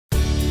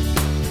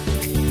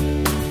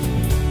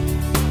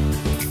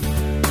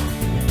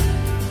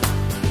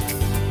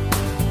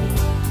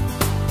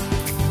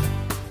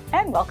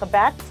everyone. Welcome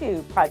back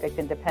to Project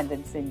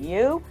Independence in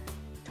You,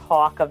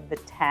 Talk of the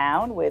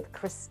Town with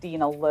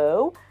Kristina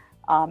Lou,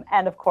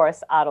 and of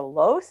course, Otto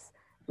Los.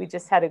 We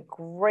just had a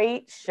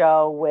great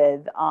show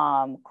with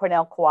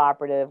Cornell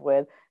Cooperative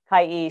with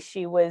Kai.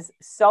 She was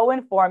so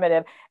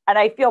informative, and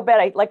I feel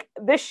bad.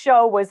 This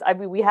show was,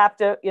 we have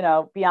to,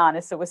 be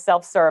honest, it was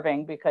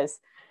self-serving because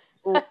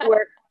but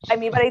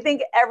I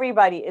think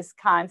everybody is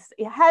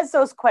has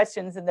those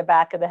questions in the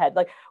back of the head.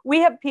 Like, we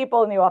have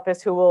people in the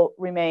office who will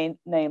remain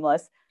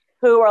nameless,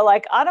 who are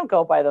like, I don't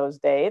go by those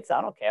dates.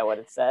 I don't care what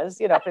it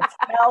says. If it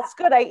smells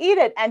good, I eat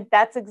it. And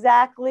that's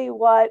exactly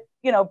what,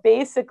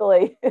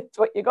 basically it's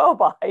what you go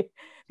by,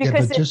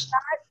 because it's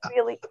not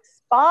really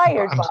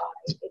expired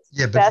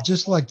by. But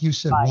just like you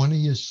said, one of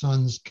your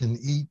sons can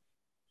eat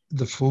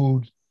the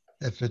food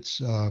if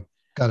it's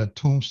got a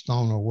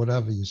tombstone or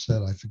whatever you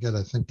said. I forget.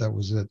 I think that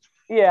was it.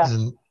 Yeah.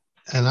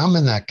 And I'm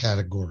in that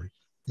category.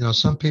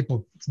 Some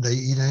people, they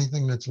eat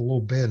anything that's a little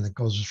bad and it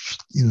goes,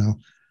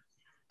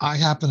 I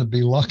happen to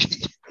be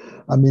lucky.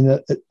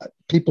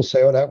 People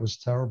say, oh, that was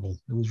terrible.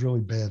 It was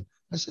really bad.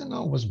 I said,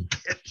 no, it wasn't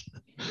bad.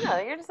 No,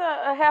 you're just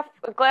a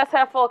glass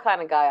half full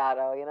kind of guy,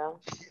 Otto,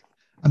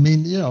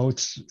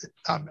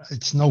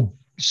 It's no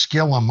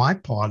skill on my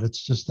part.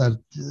 It's just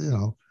that,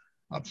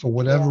 for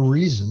whatever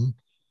reason,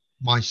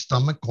 my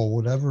stomach or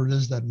whatever it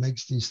is that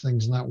makes these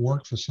things not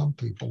work for some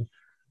people,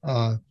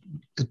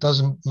 it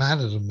doesn't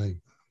matter to me.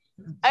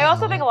 I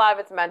also think a lot of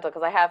it's mental,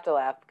 because I have to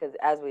laugh because,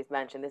 as we've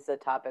mentioned, this is a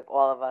topic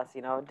all of us,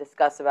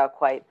 discuss about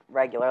quite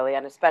regularly,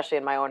 and especially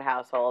in my own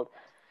household.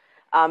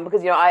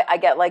 Because, I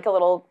get like a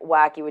little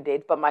wacky with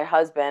dates, but my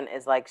husband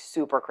is like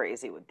super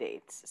crazy with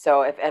dates.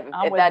 So if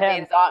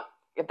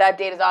that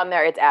date is on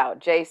there, it's out.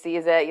 Jay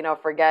sees it,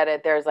 forget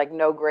it. There's like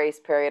no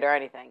grace period or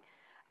anything.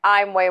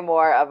 I'm way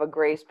more of a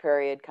grace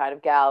period kind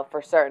of gal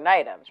for certain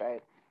items,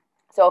 right?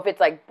 So if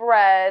it's like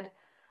bread,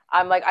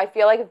 I'm like, I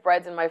feel like if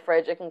bread's in my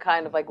fridge, it can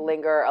kind of like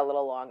linger a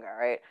little longer,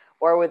 right?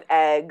 Or with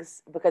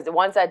eggs, because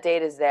once that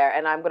date is there,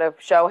 and I'm going to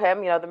show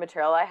him, the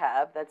material I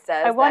have that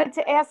says. I wanted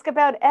to ask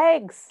about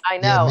eggs. I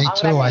know. Yeah, me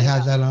too. I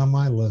had that on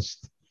my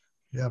list.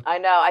 Yeah. I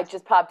know. I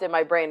just popped in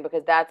my brain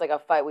because that's like a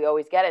fight we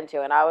always get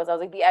into. And I was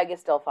like, the egg is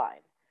still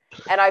fine.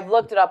 And I've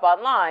looked it up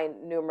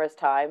online numerous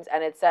times,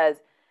 and it says,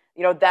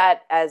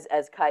 that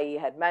as Kai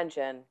had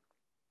mentioned,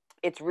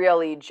 it's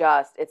really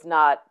just, it's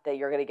not that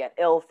you're going to get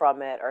ill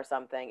from it or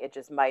something. It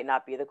just might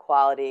not be the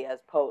quality as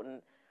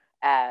potent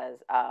as,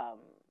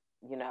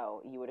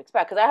 you would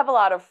expect. Because I have a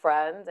lot of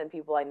friends and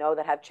people I know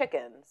that have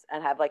chickens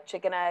and have like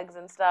chicken eggs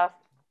and stuff.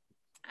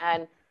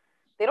 And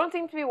they don't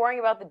seem to be worrying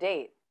about the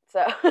date.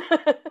 So,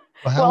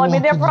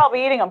 they're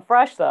probably eating them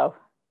fresh though.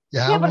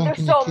 Yeah, but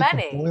there's so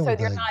many. So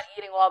you're not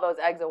eating all those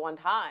eggs at one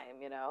time,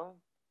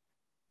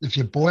 If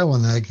you boil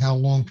an egg, how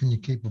long can you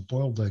keep a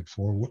boiled egg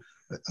for?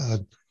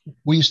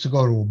 We used to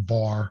go to a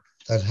bar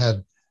that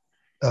had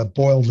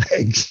boiled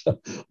eggs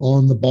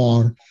on the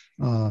bar,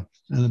 and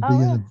it'd be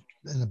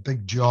in a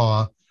big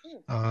jar.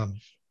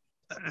 And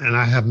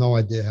I have no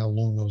idea how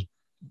long those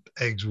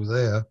eggs were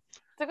there.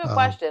 It's a good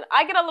question.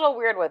 I get a little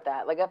weird with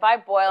that. Like if I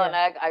boil an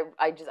egg,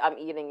 I'm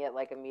eating it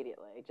like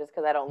immediately, just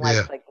because I don't like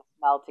the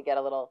smell to get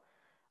a little.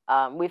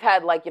 We've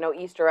had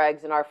Easter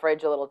eggs in our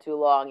fridge a little too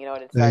long,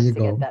 and it starts to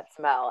get that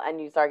smell, and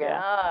you start getting,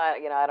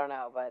 I don't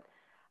know, but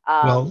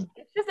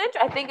it's just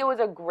interesting. I think it was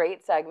a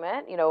great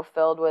segment,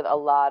 filled with a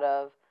lot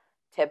of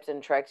tips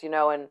and tricks,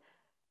 and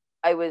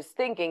I was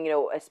thinking,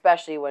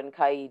 especially when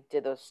Kai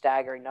did those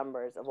staggering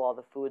numbers of all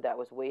the food that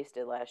was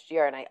wasted last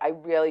year, and I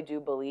really do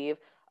believe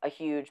a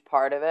huge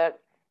part of it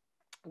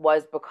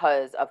was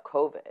because of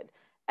COVID.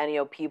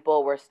 And,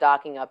 people were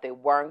stocking up. They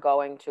weren't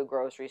going to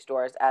grocery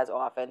stores as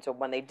often. So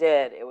when they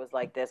did, it was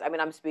like this.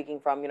 I'm speaking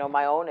from,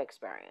 my own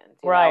experience.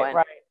 Right.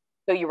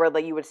 So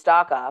you would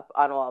stock up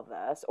on all of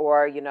this,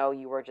 or, you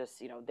were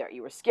just,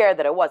 you were scared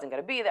that it wasn't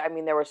going to be there.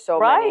 There were so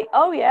many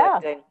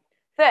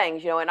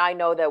things, and I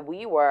know that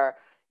we were,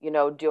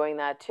 doing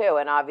that too.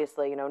 And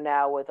obviously,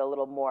 now with a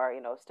little more,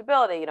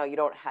 stability, you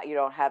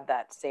don't have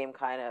that same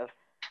kind of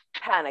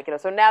panic,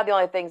 So now the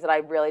only things that I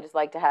really just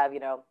like to have,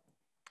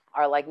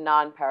 are like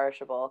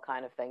non-perishable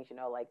kind of things,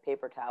 like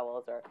paper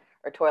towels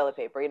or toilet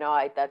paper.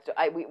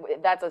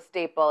 That's a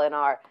staple in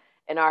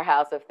our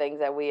house of things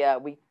that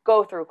we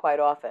go through quite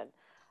often.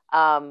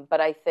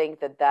 But I think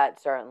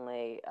that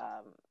certainly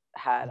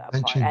had a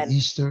part. And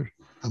Easter.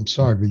 I'm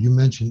sorry, but you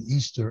mentioned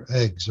Easter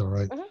eggs. All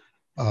right.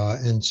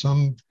 Mm-hmm. And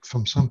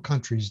from some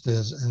countries,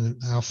 and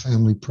our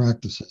family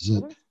practices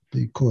it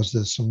because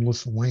there's some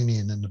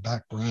Lithuanian in the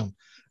background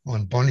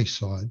on Bunny's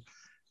side,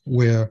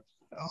 where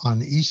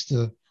on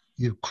Easter,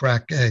 you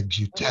crack eggs.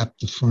 You tap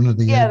the front of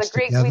the eggs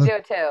together. Yeah, the Greeks, we do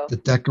it too.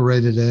 The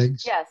decorated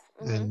eggs. Yes.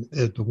 Mm-hmm.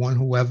 And the one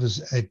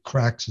whoever's egg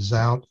cracks is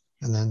out,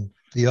 and then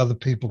the other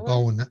people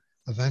go, and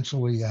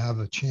eventually you have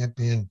a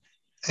champion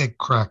egg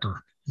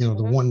cracker. The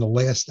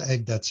last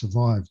egg that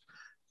survived.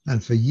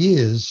 And for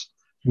years,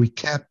 we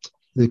kept,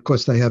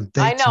 because they have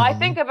dates. I know. I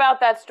think about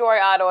that story,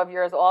 Otto, of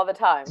yours all the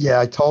time. Yeah,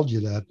 I told you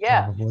that.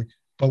 Yeah. Probably.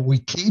 But we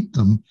keep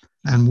them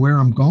And where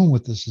I'm going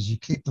with this is you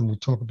keep them, we'll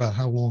talk about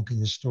how long can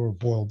you store a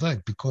boiled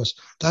egg, because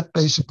that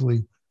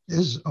basically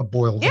is a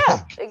boiled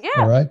egg.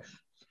 All right.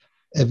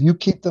 If you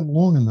keep them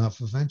long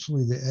enough,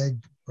 eventually the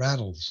egg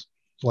rattles.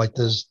 Like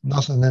there's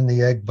nothing in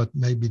the egg, but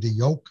maybe the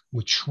yolk,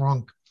 which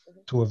shrunk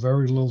to a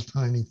very little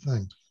tiny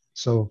thing.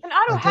 So And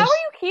Otto, I how are guess,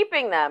 you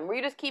keeping them? Were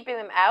you just keeping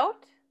them out?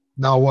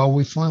 no, well,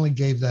 we finally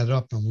gave that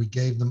up, and we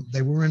gave them,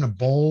 they were in a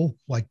bowl,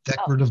 like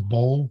decorative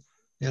bowl,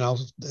 you know,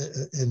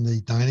 in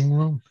the dining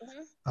room.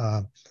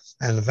 Uh,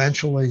 and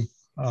eventually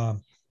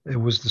it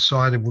was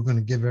decided we're going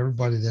to give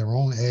everybody their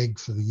own egg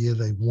for the year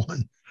they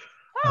won.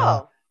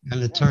 Oh,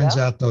 And it turns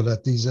out, though,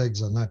 that these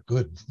eggs are not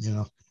good. You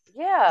know,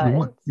 yeah,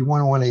 you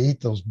want to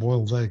eat those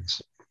boiled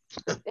eggs.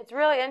 it's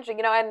really interesting,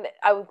 you know, and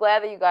I was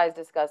glad that you guys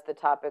discussed the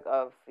topic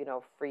of, you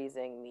know,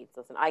 freezing meats.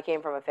 Listen, I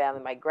came from a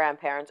family, my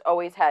grandparents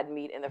always had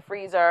meat in the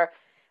freezer.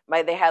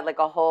 They had like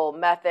a whole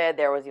method.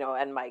 There was, you know,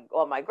 and my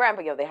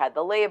grandpa, you know, they had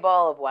the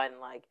label of when,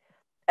 like,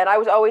 and I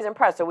was always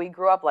impressed. So we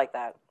grew up like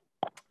that.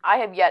 I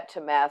have yet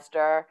to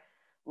master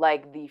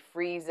like the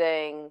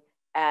freezing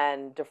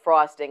and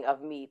defrosting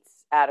of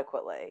meats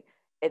adequately.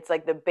 It's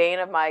like the bane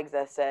of my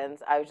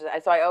existence.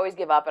 So I always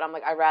give up, and I'm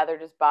like, I'd rather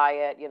just buy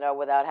it, you know,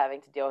 without having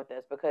to deal with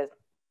this, because,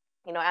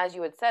 you know, as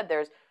you had said,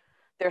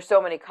 there's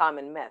so many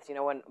common myths. You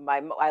know, when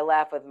I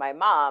laugh with my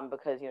mom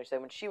because, you know,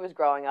 so when she was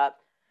growing up,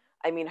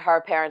 I mean,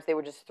 her parents, they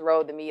would just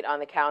throw the meat on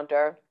the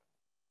counter.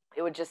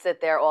 It would just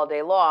sit there all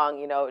day long,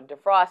 you know,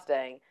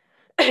 defrosting,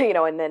 you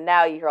know, and then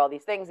now you hear all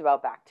these things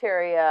about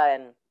bacteria,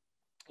 and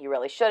you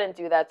really shouldn't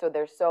do that. So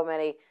there's so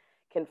many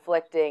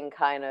conflicting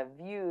kind of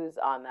views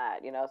on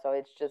that, you know. So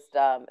it's just,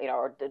 you know,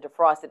 or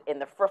defrost it in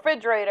the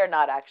refrigerator,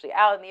 not actually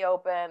out in the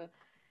open.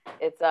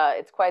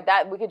 It's quite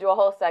that. We could do a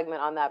whole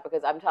segment on that,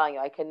 because I'm telling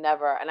you, I can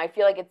never, and I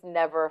feel like it's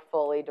never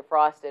fully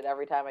defrosted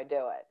every time I do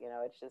it. You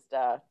know, it's just,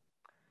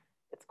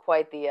 it's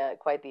quite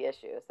the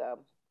issue. So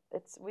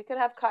we could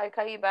have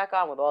Kai back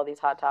on with all these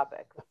hot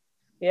topics.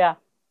 Yeah,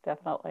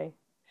 definitely.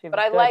 But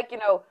I like, you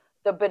know,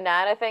 the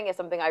banana thing is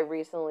something I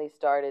recently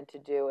started to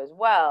do as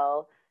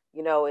well,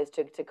 you know, is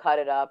to cut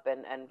it up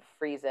and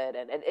freeze it.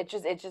 And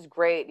it's just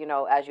great, you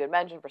know, as you had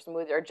mentioned, for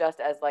smoothie, or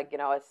just as like, you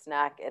know, a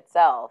snack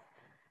itself.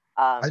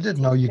 I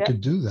didn't know you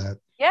could do that.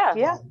 Yeah.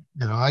 Yeah.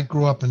 You know, I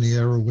grew up in the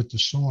era with the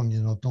song, you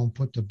know, don't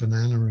put the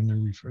banana in the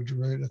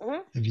refrigerator.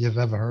 Have you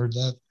ever heard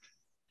that?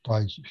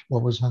 By,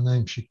 what was her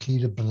name?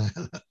 Chiquita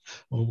Banana,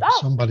 or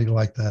somebody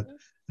like that.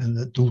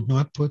 And do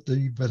not put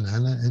the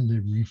banana in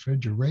the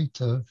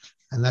refrigerator.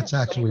 And that's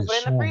actually a put it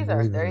in the song.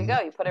 freezer. There you go.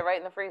 You put it right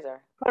in the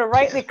freezer. Put it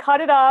right, they cut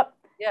it up.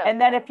 Yeah.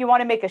 And then if you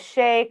want to make a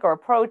shake or a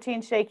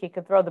protein shake, you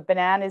could throw the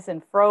bananas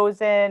in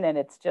frozen, and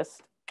it's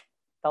just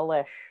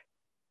delish.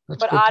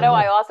 But Otto,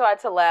 I also had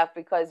to laugh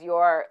because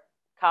your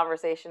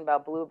conversation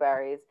about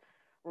blueberries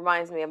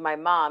reminds me of my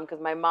mom, because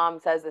my mom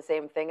says the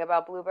same thing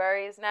about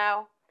blueberries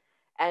now.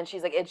 And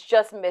she's like, it's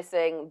just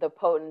missing the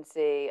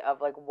potency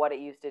of like what it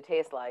used to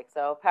taste like.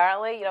 So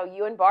apparently, you know,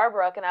 you and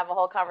Barbara can have a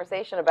whole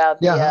conversation about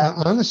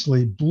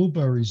honestly,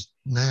 blueberries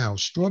now,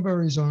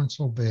 strawberries aren't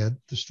so bad.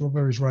 The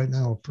strawberries right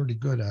now are pretty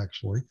good,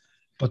 actually.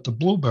 But the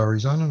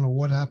blueberries, I don't know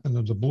what happened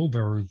to the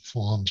blueberry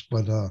farms,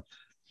 but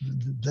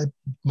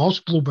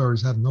most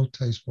blueberries have no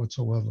taste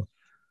whatsoever.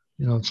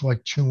 You know, it's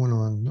like chewing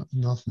on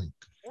nothing,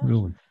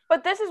 really.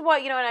 But this is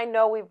what, you know, and I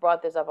know we've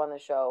brought this up on the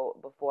show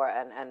before,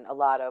 and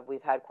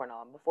we've had Cornell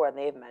on before, and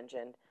they've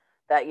mentioned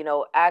that, you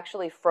know,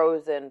 actually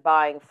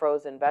buying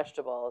frozen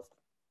vegetables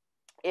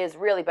is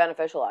really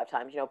beneficial a lot of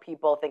times. You know,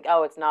 people think,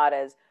 oh, it's not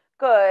as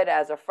good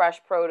as a fresh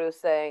produce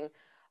thing.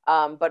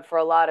 But for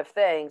a lot of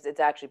things, it's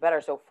actually better.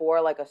 So for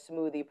like a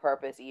smoothie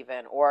purpose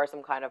even, or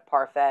some kind of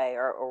parfait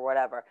or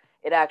whatever,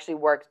 it actually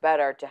works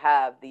better to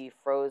have the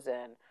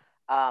frozen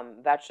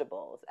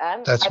vegetables.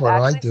 And that's what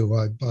I do.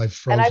 I buy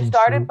frozen. And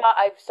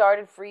I've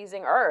started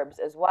freezing herbs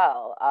as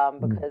well,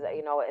 because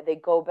you know, they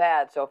go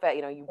bad so fast.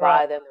 You know, you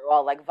buy them, they're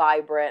all like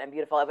vibrant and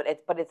beautiful,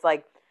 but it's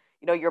like,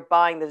 you know, you're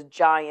buying this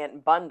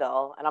giant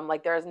bundle, and I'm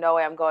like, there's no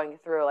way I'm going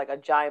through like a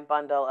giant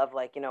bundle of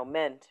like, you know,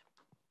 mint,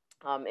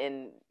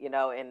 in, you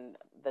know, in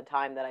the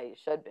time that I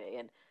should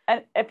be.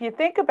 And if you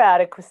think about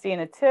it,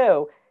 Kristina,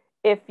 too,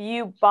 if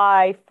you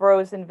buy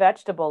frozen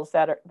vegetables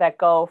that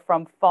go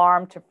from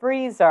farm to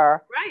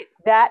freezer,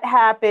 that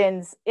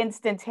happens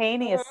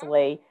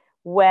instantaneously.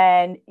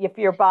 When if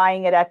you're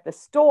buying it at the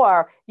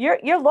store,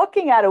 you're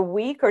looking at a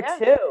week or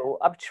two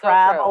of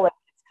travel. If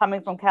it's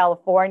coming from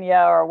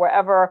California or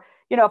wherever,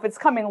 you know, if it's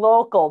coming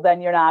local, then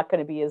you're not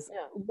going to be as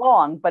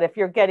long. But if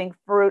you're getting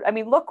fruit, I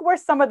mean, look where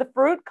some of the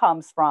fruit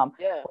comes from.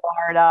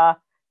 Florida,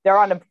 they're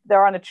on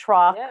a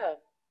truck.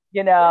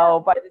 You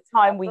know, by the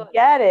time we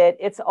get it,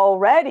 it's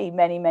already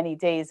many, many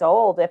days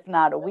old, if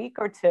not a week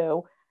or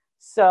two.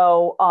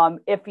 So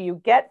if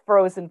you get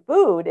frozen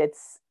food,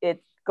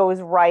 it goes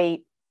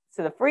right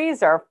to the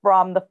freezer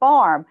from the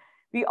farm.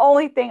 The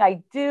only thing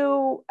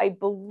I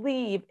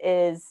believe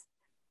is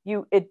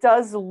it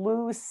does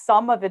lose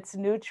some of its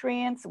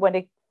nutrients when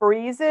it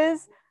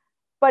freezes.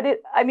 But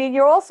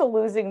you're also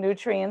losing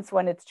nutrients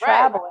when it's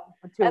traveling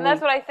for 2 weeks. And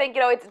that's what I think,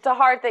 you know, it's a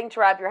hard thing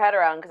to wrap your head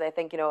around, because I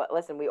think, you know,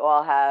 listen, we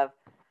all have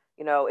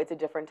it's a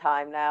different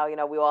time now.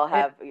 We all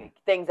have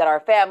things that our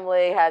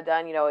family had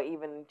done,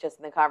 even just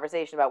in the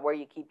conversation about where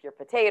you keep your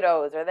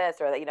potatoes or this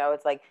or that,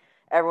 it's like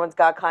everyone's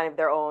got kind of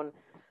their own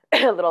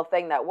little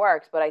thing that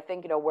works. But I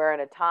think, we're in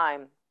a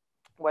time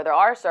where there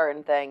are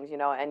certain things,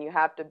 and you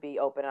have to be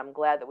open. I'm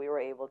glad that we were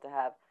able to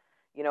have,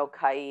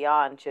 Kai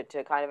on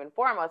to kind of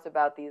inform us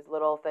about these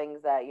little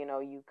things that,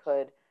 you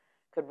could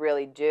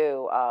really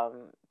do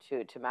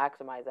to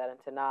maximize that and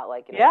to not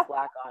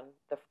slack on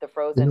the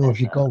frozen.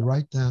 If you go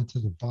right down to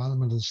the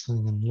bottom of this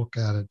thing and look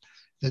at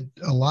it,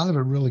 a lot of it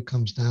really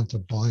comes down to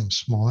buying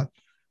smart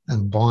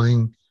and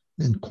buying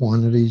in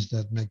quantities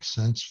that make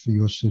sense for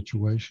your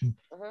situation.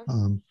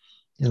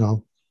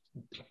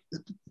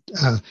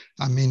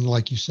 I mean,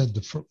 like you said,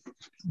 the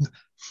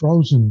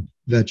frozen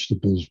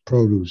vegetables,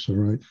 produce, all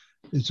right,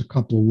 it's a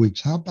couple of weeks.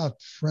 How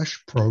about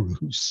fresh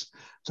produce?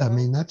 I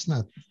mean, that's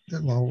not,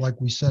 well, like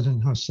we said in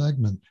her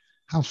segment,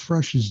 how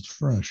fresh is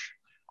fresh?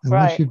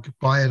 Unless you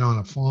buy it on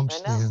a farm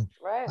stand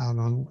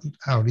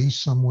out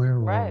east somewhere,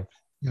 or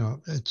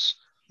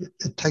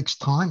it takes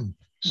time.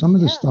 Some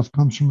of this stuff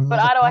comes from another But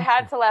Otto, country. I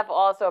had to laugh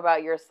also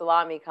about your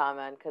salami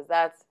comment, because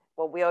that's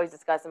what we always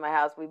discuss in my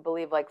house. We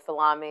believe like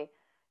salami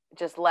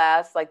just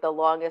lasts like the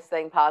longest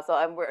thing possible,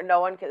 and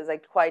no one is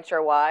like quite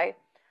sure why.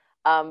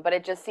 But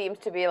it just seems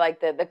to be like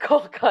the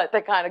cold cut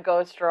that kind of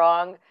goes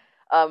strong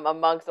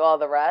amongst all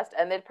the rest,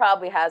 and it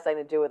probably has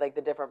something to do with like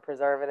the different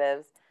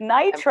preservatives,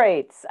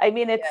 nitrates. I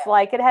mean, it's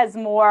like it has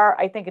more.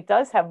 I think it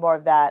does have more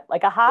of that,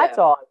 like a hot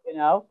dog,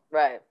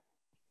 Right.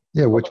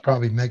 Yeah, which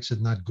probably makes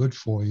it not good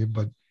for you,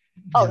 but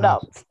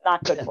no, it's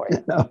not good for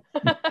you. But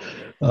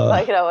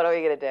what are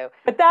we gonna do?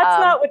 But that's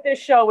not what this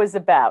show is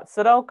about.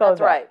 So don't go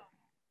there.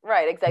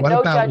 Right, exactly. What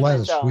no about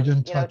lettuce? Zone. We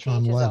didn't touch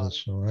on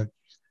lettuce, all right?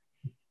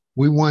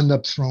 We wind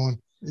up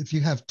throwing, if you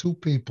have two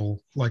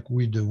people like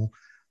we do,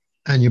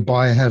 and you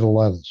buy a head of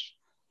lettuce,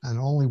 and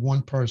only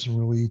one person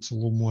really eats a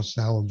little more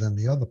salad than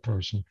the other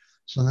person.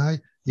 So now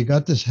you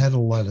got this head of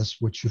lettuce,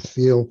 which you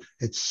feel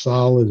it's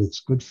solid, it's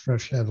good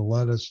fresh head of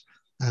lettuce.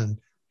 And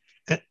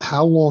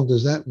how long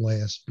does that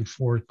last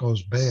before it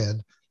goes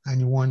bad? And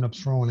you wind up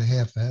throwing a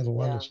half a head of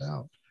lettuce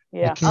out.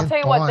 Yeah, I'll tell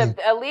you what,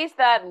 at least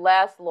that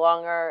lasts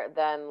longer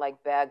than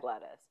like bag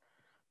lettuce,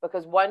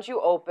 because once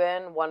you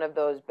open one of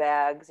those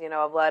bags,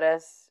 of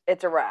lettuce,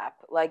 it's a wrap.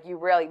 Like you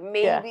really,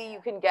 maybe you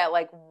can get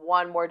like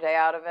one more day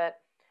out of it.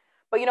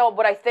 But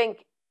what I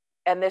think,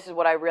 and this is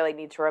what I really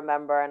need to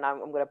remember, and I'm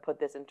going to put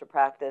this into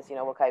practice.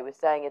 What Kai was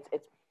saying,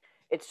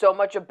 it's so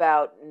much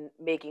about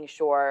making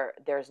sure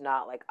there's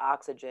not like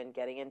oxygen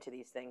getting into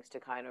these things to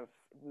kind of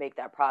make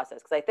that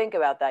process. Because I think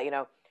about that,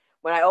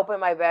 when I open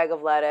my bag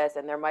of lettuce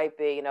and there might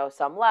be,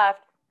 some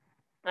left,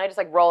 and I just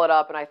like roll it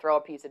up and I throw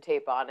a piece of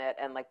tape on it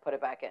and like put it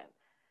back in.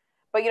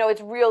 But,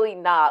 it's really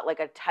not like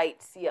a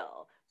tight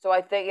seal. So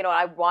I think,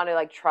 I want to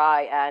like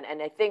try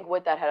and I think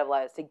with that head of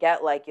lettuce to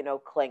get like,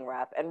 cling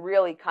wrap and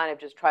really kind of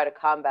just try to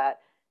combat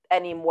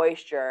any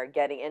moisture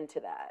getting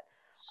into that,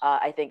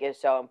 I think is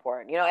so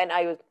important. And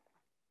I was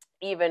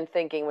even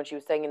thinking when she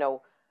was saying,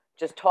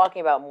 just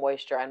talking about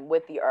moisture and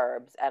with the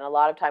herbs, and a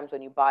lot of times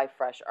when you buy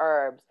fresh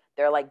herbs,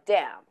 they're like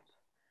damp,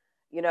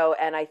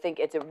 and I think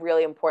it's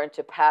really important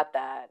to pat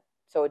that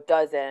so it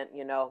doesn't,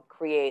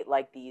 create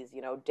like these,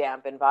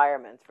 damp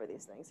environments for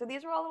these things. So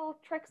these are all little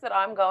tricks that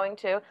I'm going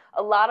to,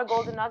 a lot of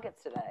golden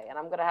nuggets today, and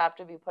I'm going to have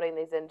to be putting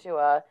these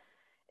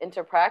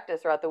into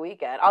practice throughout the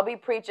weekend. I'll be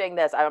preaching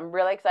this. I'm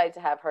really excited to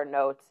have her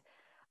notes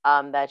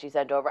that she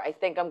sent over. I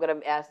think I'm going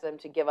to ask them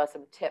to give us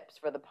some tips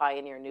for the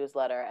Pioneer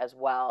newsletter as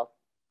well,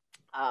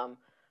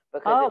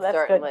 because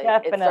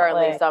it's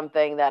certainly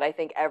something that I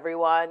think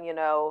everyone,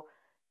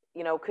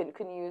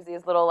 can use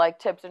these little like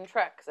tips and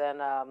tricks,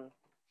 and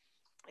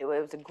it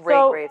was a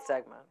great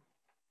segment.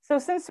 So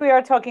since we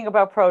are talking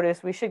about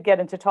produce, we should get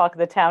into Talk of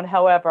the Town.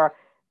 However,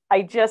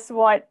 I just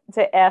want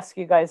to ask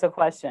you guys a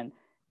question.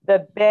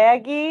 The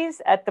baggies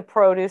at the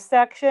produce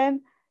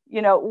section,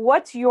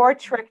 what's your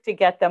trick to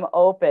get them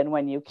open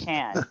when you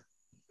can?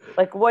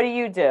 Like, what do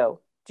you do?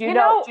 Do you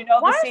know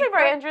the secret?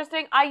 Very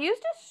interesting. I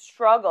used to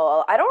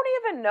struggle. I don't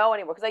even know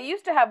anymore, because I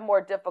used to have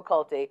more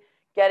difficulty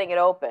getting it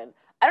open.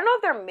 I don't know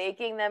if they're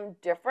making them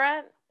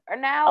different or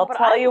now. I'll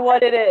tell you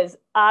what it is.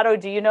 Otto,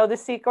 do you know the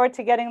secret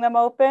to getting them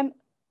open?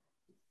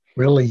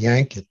 Really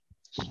yank it.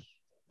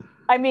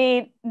 I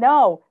mean,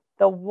 no.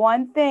 The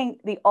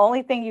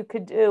only thing you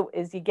could do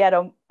is you get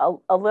a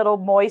little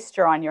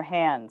moisture on your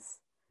hands.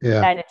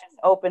 Yeah. And it just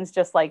opens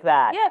just like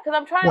that. Yeah, because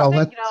I'm trying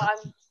to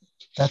think,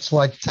 that's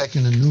like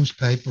taking a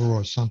newspaper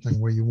or something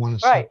where you want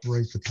to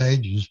separate the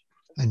pages,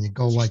 and you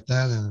go like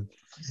that, and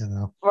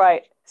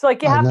Right. So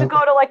like you have to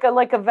go to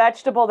like a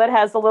vegetable that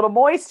has a little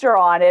moisture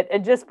on it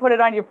and just put it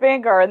on your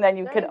finger, and then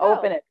you can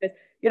open it.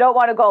 You don't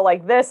want to go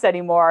like this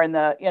anymore in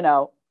the, And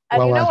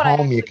well, at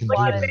home you can do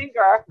that.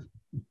 Finger.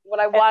 What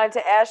I wanted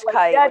to ask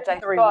Kai,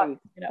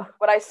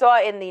 what I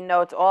saw in the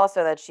notes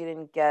also that she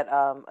didn't get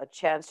a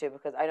chance to,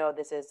 because I know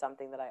this is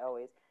something that I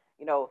always,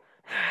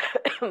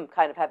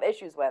 kind of have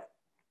issues with,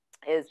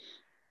 is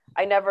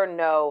I never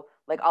know,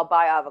 like I'll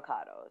buy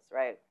avocados,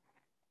 right?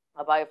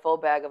 I'll buy a full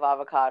bag of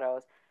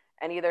avocados,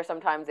 and either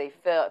sometimes they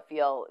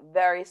feel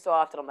very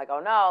soft, and I'm like, oh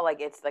no,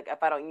 like it's like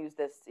if I don't use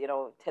this,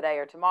 today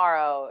or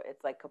tomorrow,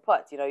 it's like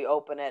kaput. You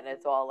open it and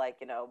it's all like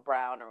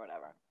brown or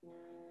whatever.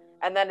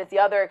 And then it's the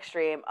other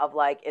extreme of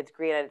like it's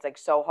green and it's like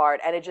so hard,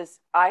 and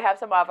I have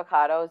some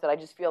avocados that I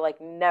just feel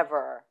like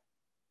never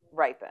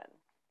ripen.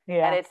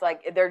 Yeah. And it's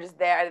like they're just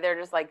there, they're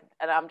just like,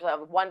 and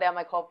one day I'm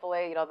like,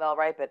 hopefully they'll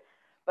ripen.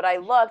 But I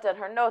looked at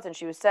her notes and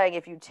she was saying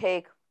if you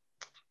take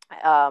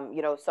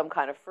some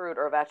kind of fruit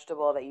or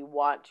vegetable that you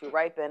want to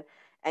ripen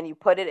and you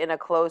put it in a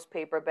closed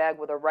paper bag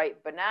with a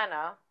ripe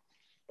banana,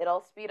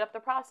 it'll speed up the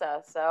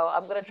process. So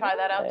I'm going to try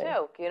that out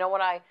too.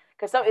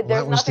 Because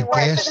there's nothing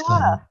worse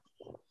than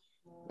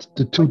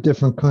the two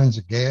different kinds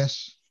of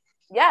gas.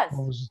 Yes.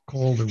 What was it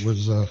called? It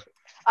was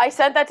I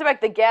sent that to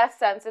the gas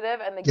sensitive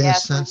and the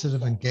gas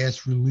sensitive and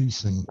gas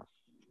releasing.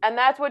 And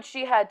that's what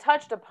she had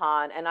touched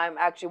upon, and I'm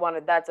actually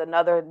that's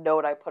another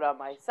note I put on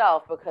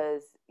myself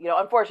because,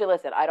 unfortunately,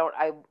 listen,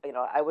 I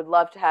would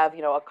love to have,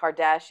 a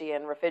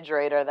Kardashian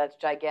refrigerator that's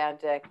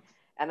gigantic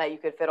and that you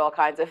could fit all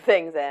kinds of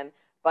things in,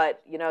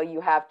 but,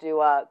 you have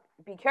to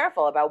be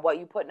careful about what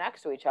you put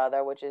next to each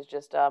other, which is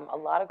just a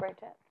lot of great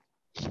tips.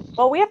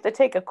 Well, we have to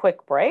take a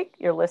quick break.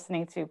 You're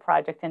listening to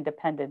Project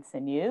Independence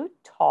in You,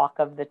 Talk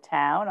of the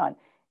Town on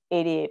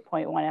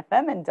 88.1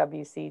 FM and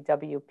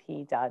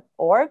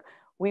WCWP.org.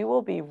 We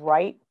will be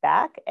right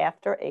back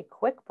after a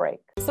quick break.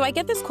 So I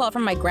get this call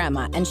from my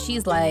grandma, and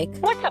she's like,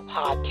 "What's a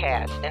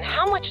podcast, and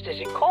how much does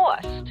it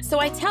cost?" So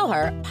I tell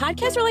her,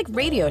 podcasts are like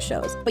radio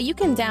shows, but you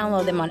can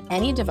download them on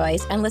any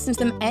device and listen to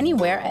them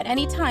anywhere at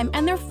any time,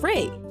 and they're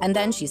free. And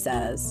then she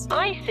says,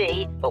 "I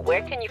see, but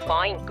where can you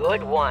find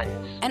good ones?"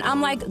 And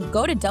I'm like,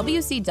 go to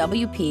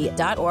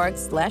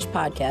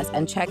wcwp.org/podcast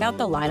and check out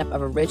the lineup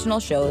of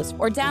original shows,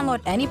 or download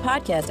any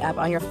podcast app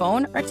on your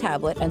phone or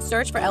tablet and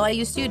search for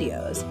LIU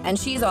Studios. And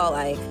she's all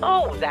like,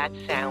 "Oh, that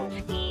sounds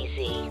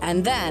easy."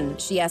 And then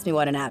she asked me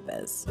what an app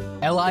is.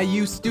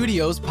 LIU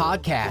Studios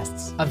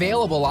Podcasts,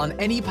 available on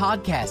any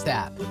podcast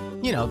app.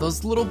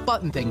 Those little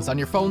button things on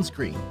your phone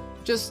screen.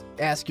 Just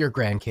ask your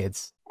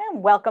grandkids.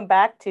 And welcome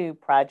back to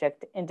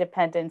Project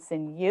Independence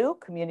in You,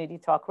 Community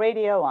Talk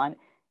Radio on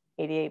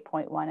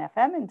 88.1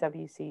 FM and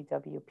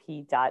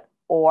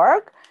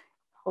WCWP.org.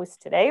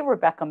 Host today,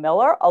 Rebecca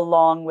Miller,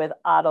 along with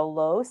Otto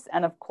Los,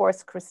 and of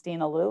course,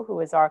 Kristina Liu, who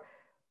is our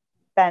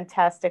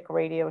fantastic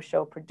radio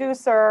show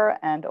producer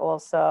and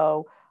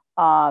also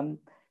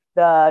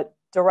the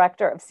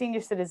Director of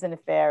Senior Citizen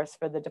Affairs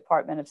for the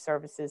Department of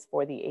Services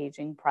for the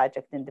Aging,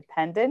 Project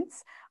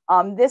Independence.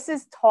 This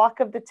is Talk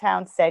of the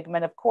Town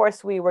segment. Of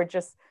course, we were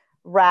just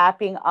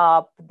wrapping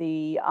up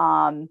the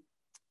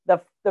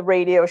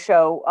radio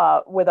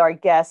show with our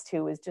guest,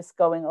 who is just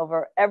going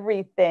over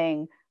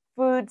everything: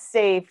 food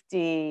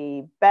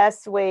safety,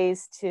 best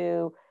ways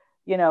to,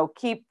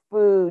 keep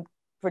food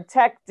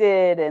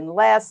protected and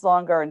last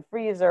longer, and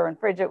freezer and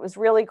fridge. It was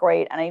really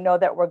great. And I know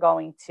that we're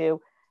going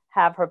to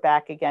have her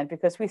back again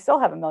because we still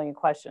have a million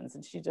questions,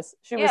 and she was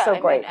so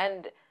great.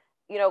 And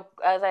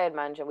as I had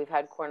mentioned, we've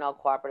had Cornell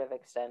Cooperative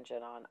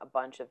Extension on a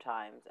bunch of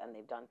times, and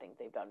they've done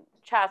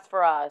chats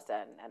for us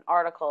and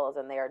articles,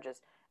 and they are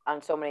just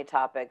on so many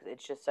topics.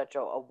 It's just such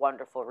a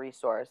wonderful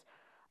resource.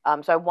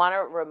 So I want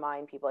to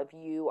remind people, if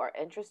you are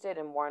interested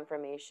in more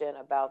information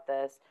about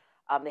this,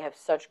 they have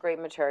such great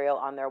material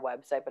on their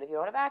website, but if you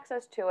don't have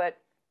access to it,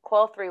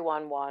 call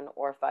 311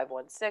 or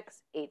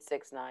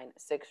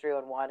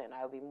 516-869-6311, and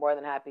I will be more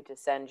than happy to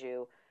send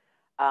you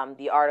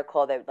the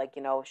article that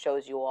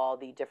shows you all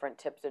the different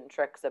tips and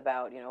tricks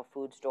about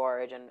food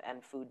storage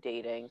and food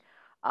dating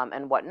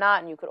and whatnot.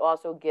 And you could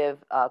also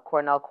give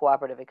Cornell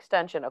Cooperative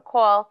Extension a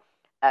call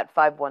at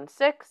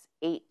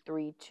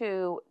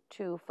 516-832-2591.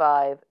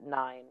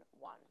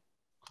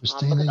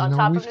 Kristina, on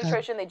top of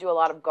nutrition, they do a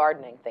lot of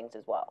gardening things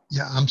as well.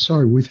 Yeah, I'm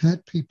sorry. We've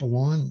had people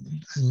on,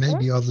 and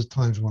maybe other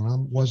times when I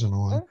wasn't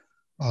on,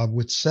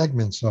 with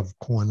segments of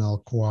Cornell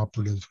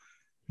Cooperative.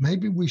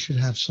 Maybe we should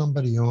have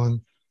somebody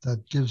on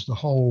that gives the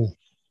whole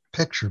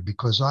picture,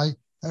 because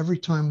every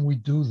time we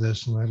do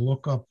this and I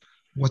look up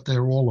what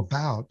they're all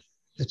about,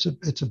 it's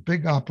a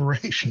big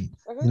operation.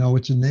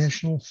 It's a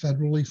national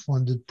federally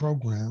funded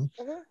program,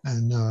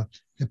 and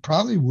it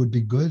probably would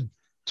be good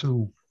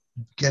to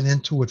get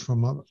into it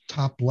from a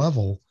top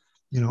level,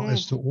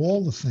 as to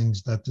all the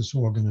things that this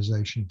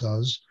organization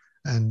does,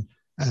 and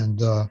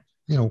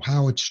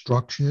how it's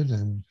structured,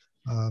 and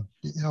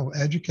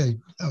educate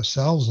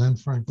ourselves and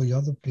frankly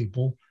other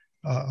people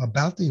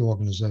about the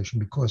organization,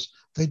 because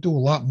they do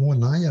a lot more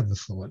than I ever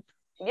thought.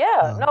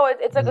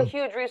 It's like a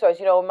huge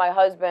resource. My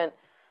husband,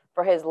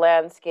 for his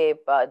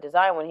landscape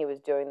design, when he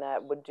was doing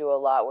that, would do a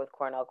lot with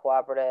Cornell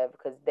Cooperative,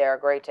 because they're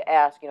great to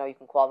ask. You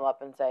can call them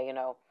up and say,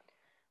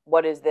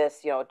 what is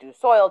this? Do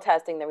soil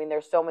testing. I mean,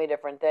 there's so many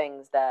different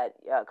things that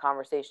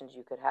conversations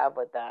you could have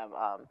with them.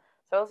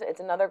 So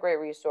it's another great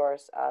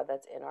resource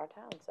that's in our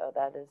town. So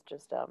that is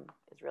just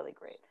is really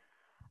great.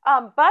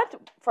 But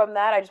from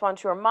that, I just want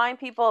to remind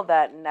people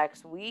that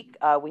next week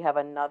we have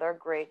another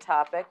great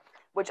topic,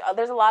 which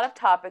there's a lot of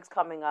topics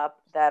coming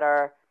up that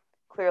are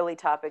clearly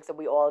topics that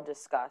we all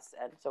discuss.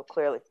 And so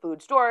clearly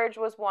food storage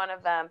was one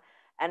of them.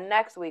 And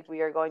next week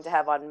we are going to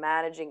have on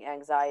managing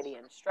anxiety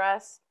and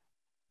stress.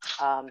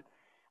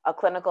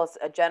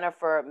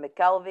 Jennifer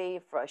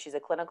McKelvey, she's a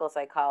clinical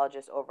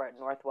psychologist over at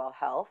Northwell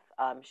Health.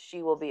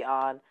 She will be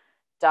on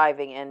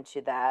diving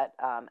into that.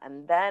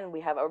 And then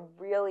we have a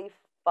really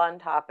fun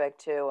topic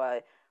too,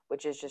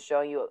 which is just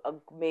showing you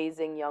an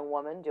amazing young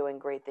woman doing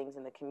great things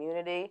in the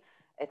community.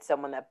 It's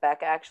someone that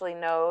Beck actually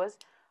knows.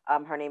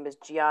 Her name is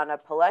Gianna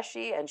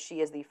Palesci, and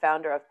she is the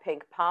founder of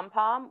Pink Pom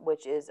Pom,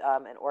 which is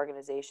an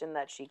organization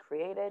that she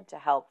created to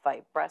help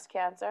fight breast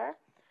cancer.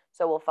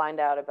 So we'll find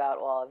out about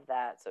all of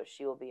that. So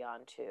she will be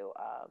on too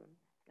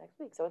next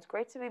week. So it's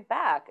great to be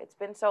back. It's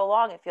been so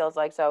long, it feels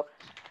like. So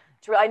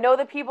I know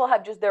that people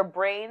have just, their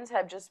brains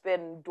have just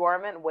been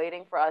dormant,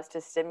 waiting for us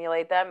to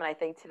stimulate them. And I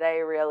think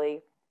today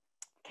really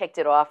kicked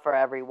it off for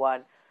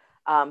everyone.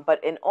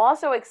 But in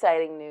also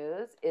exciting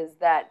news is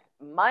that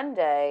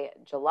Monday,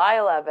 July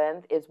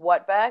 11th, is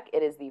what, Beck?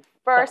 It is the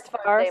first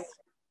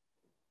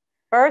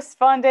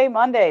Fun Day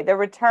Monday, the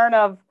return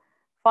of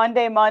Fun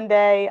Day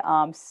Monday,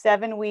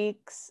 7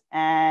 weeks,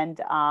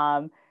 and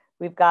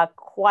we've got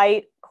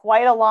quite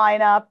a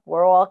lineup.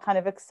 We're all kind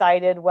of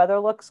excited. Weather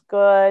looks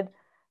good.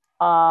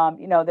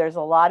 There's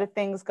a lot of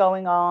things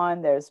going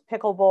on. There's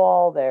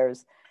pickleball.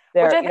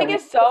 Which I think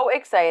is so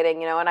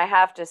exciting, and I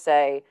have to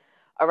say,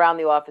 around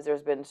the office,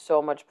 there's been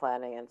so much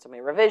planning and so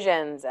many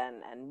revisions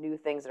and new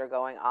things that are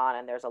going on,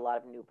 and there's a lot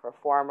of new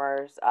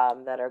performers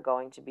that are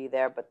going to be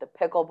there. But the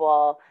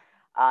pickleball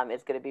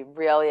is going to be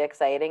really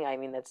exciting. I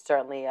mean, it's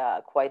certainly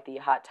quite the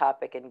hot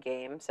topic in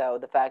game. So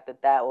the fact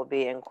that that will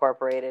be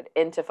incorporated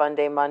into Fun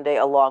Day Monday,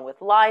 along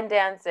with line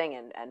dancing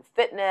and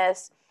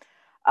fitness.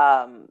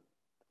 Is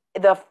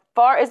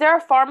there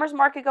a farmer's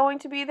market going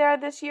to be there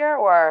this year,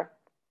 or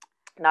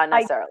not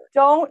necessarily? I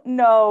don't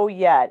know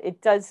yet.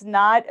 It does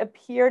not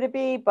appear to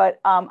be, but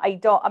I'm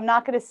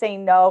not going to say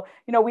no.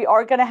 We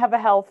are going to have a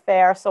health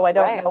fair, so I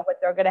don't know what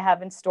they're going to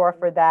have in store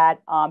for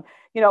that.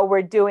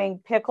 We're doing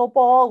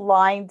pickleball,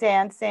 line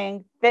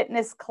dancing,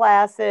 fitness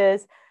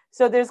classes.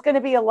 So there's going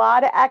to be a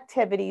lot of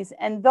activities.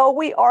 And though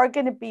we are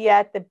going to be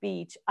at the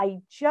beach,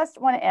 I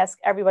just want to ask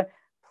everyone,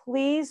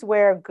 please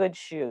wear good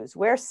shoes,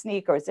 wear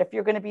sneakers. If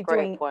you're going to be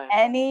doing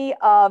any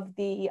of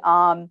the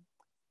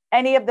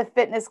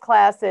fitness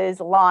classes,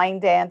 line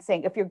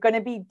dancing, if you're going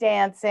to be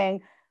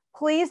dancing,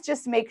 please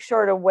just make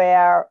sure to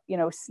wear,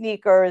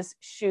 sneakers,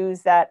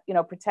 shoes that,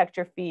 protect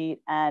your feet.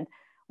 And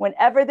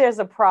whenever there's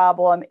a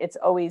problem, it's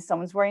always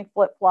someone's wearing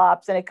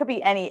flip-flops, and it could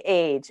be any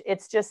age.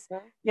 It's just,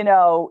 you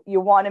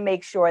want to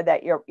make sure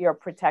that you're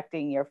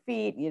protecting your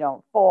feet, you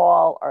don't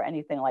fall or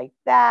anything like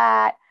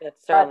that.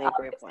 That's certainly a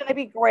great point. It's going to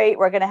be great.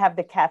 We're going to have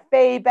the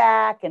cafe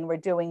back, and we're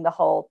doing the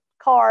whole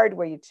card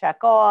where you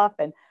check off.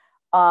 And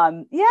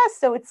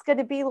so it's going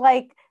to be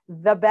like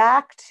the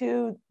back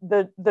to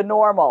the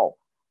normal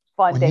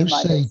Fun Day Monday.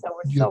 When you say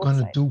you're going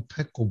to do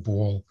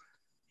pickleball,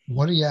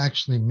 what do you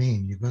actually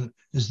mean?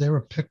 Is there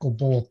a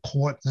pickleball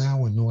court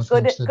now in North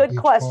Hempstead Good Beach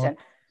question. Park?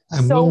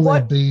 And will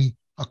there be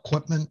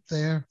equipment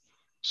there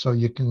so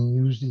you can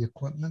use the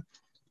equipment?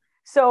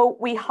 So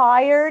we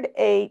hired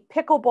a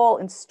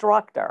pickleball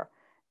instructor.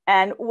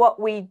 And what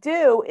we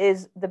do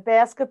is the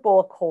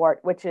basketball court,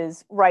 which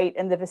is right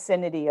in the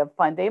vicinity of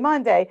Fun Day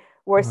Monday,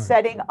 we're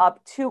setting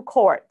up 2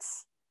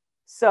 courts.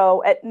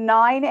 So at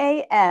 9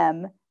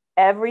 a.m.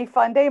 every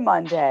Fun Day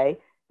Monday,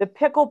 the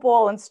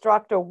pickleball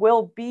instructor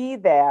will be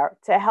there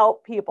to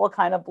help people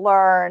kind of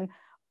learn.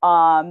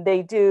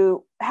 They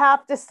do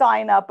have to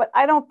sign up, but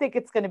I don't think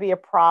it's going to be a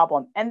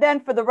problem. And then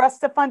for the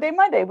rest of Fun Day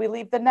Monday, we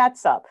leave the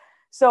nets up.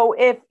 So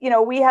if,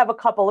 we have a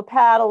couple of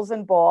paddles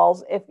and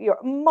balls,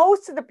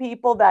 most of the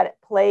people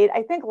that played,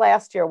 I think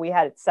last year we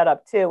had it set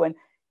up too, and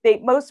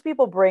most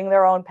people bring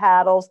their own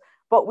paddles,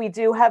 but we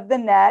do have the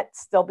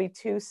nets. There'll be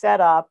 2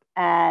 set up,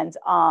 and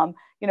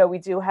we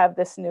do have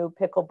this new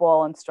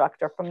pickleball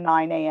instructor from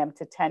 9 a.m.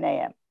 to 10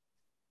 a.m.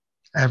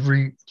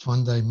 Every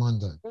Fun Day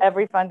Monday.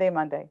 Every Fun Day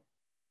Monday.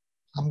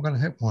 I'm going to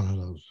hit one of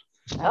those.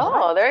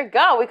 Oh, there you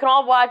go. We can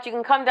all watch. You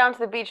can come down to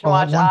the beach and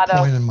watch Otto. At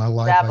one point in my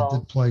life, dabble. I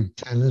did play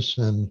tennis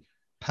and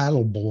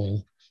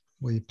paddleball,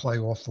 where you play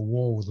off the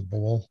wall with a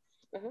ball.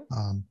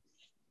 Mm-hmm.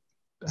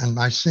 And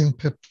I've seen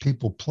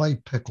people play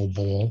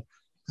pickleball,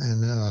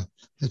 and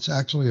it's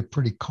actually a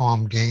pretty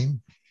calm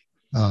game.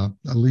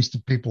 At least the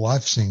people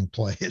I've seen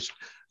play it.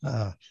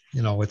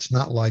 It's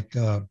not like,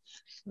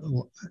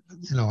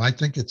 I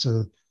think it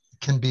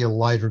can be a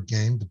lighter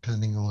game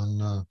depending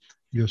on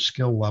your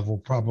skill level.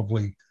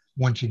 Probably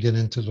once you get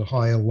into the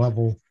higher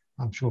level,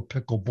 I'm sure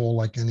pickleball,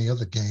 like any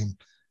other game,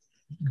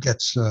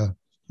 gets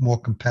more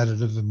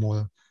competitive and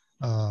more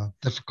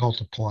difficult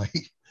to play.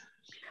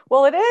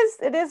 Well, it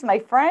is. My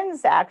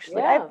friends,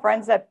 actually, I have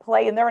friends that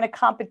play, and they're in a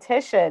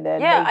competition.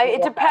 And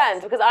it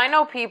depends, because I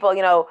know people,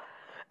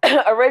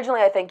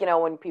 originally I think,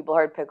 when people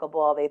heard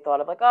pickleball, they thought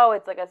of like, oh,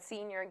 it's like a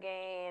senior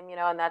game,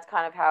 and that's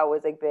kind of how it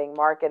was like being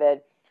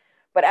marketed.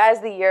 But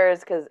as the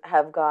years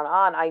have gone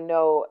on, I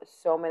know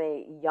so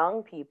many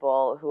young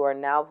people who are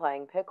now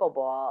playing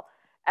pickleball,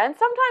 And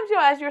sometimes,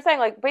 as you were saying,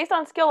 like based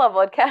on skill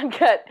level, it can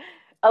get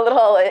a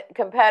little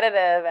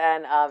competitive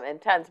and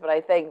intense. But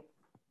I think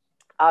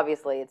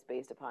obviously it's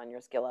based upon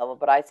your skill level.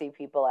 But I see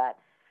people at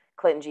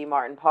Clinton G.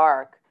 Martin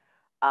Park,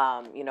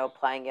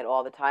 playing it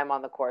all the time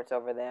on the courts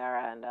over there,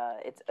 and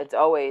it's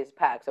always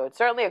packed. So it's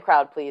certainly a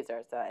crowd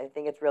pleaser. So I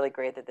think it's really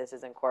great that this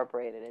is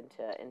incorporated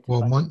into.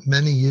 Well,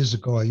 many years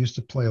ago, I used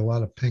to play a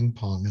lot of ping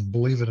pong, and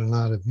believe it or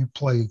not, if you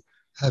play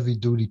heavy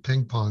duty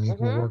ping pong, you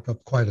can work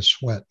up quite a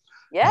sweat.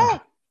 Yeah.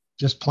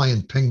 Just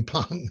playing ping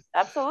pong.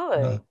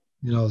 Absolutely.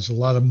 There's a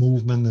lot of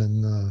movement,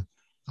 and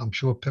I'm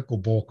sure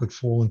pickleball could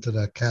fall into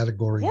that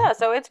category. Yeah,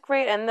 so it's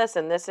great. And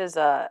this is,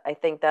 I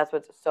think that's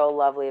what's so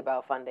lovely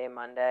about Fun Day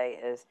Monday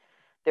is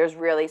there's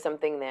really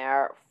something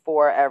there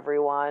for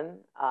everyone.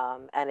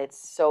 And it's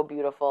so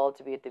beautiful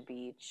to be at the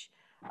beach.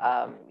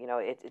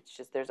 It's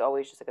just, there's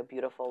always just like a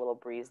beautiful little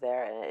breeze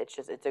there. And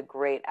it's a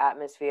great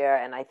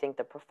atmosphere. And I think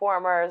the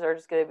performers are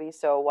just going to be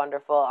so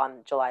wonderful.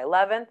 On July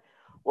 11th,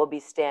 will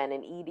be Stan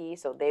and Edie,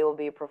 so they will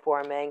be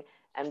performing.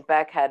 And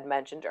Beck had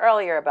mentioned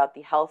earlier about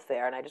the health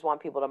fair, and I just want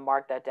people to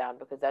mark that down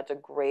because that's a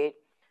great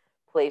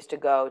place to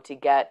go to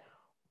get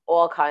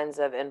all kinds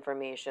of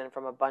information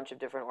from a bunch of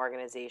different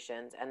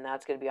organizations, and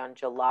that's going to be on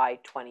July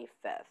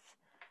 25th.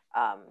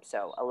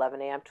 So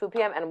 11 a.m., 2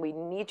 p.m., and we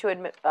need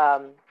to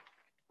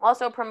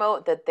also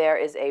promote that there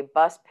is a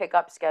bus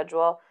pickup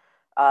schedule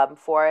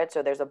for it.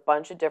 So there's a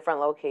bunch of different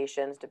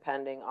locations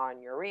depending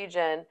on your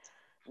region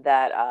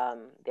that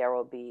there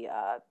will be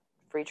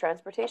free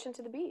transportation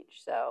to the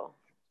beach. So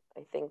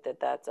I think that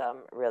that's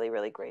really,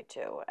 really great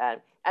too. And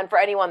for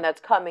anyone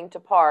that's coming to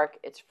park,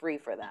 it's free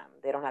for them.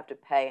 They don't have to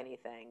pay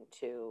anything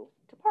to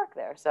park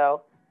there.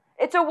 So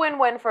it's a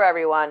win-win for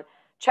everyone.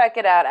 Check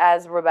it out.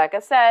 As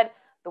Rebecca said,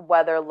 the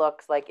weather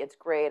looks like it's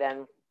great.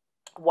 And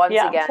once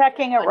again, I'm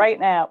checking it right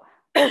now.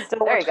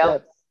 There you go.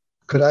 Good.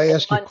 Could I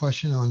ask you a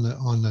question on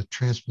the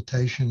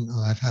transportation?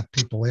 I've had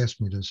people ask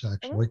me this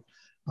actually.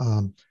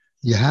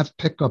 You have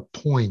pickup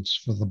points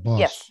for the bus.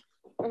 Yes.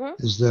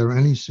 Is there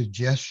any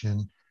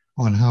suggestion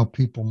on how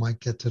people might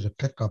get to the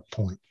pickup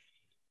point?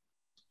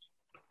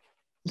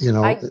 You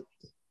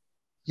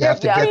have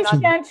to get to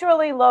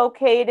centrally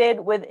located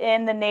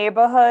within the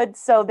neighborhood.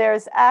 So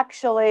there's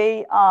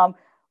actually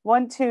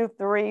 1, 2,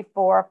 3,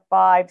 4,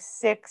 5,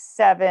 6,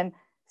 7,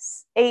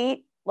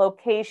 8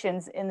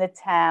 locations in the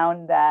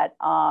town that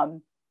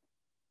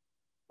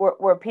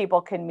where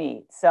people can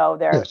meet. So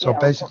they're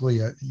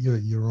basically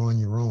you're on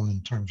your own in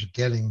terms of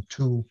getting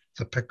to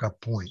the pickup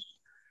point.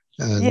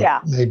 And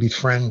maybe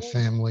friend,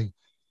 family,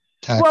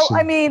 taxi. Well,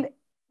 I mean,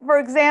 for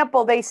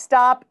example, they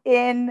stop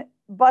in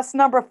bus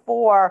number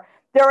 4.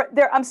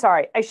 I'm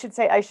sorry, I should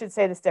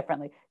say this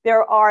differently.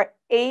 There are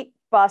 8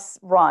 bus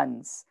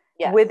runs.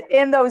 Yes.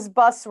 Within those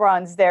bus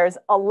runs, there's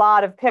a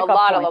lot of pickup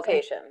points. Of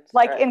locations.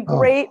 Like in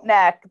Great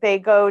Neck, they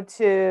go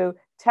to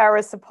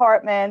Terrace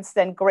Apartments,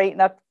 then Great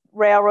Neck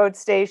Railroad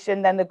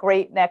Station, then the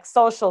Great Neck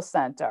Social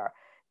Center.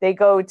 They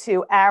go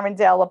to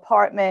Arundel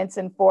Apartments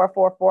and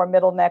 444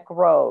 Middle Neck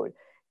Road.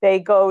 They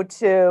go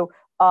to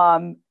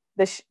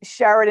the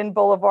Sheridan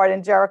Boulevard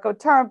and Jericho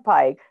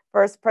Turnpike,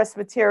 First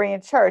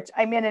Presbyterian Church.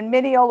 I mean, in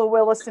Mineola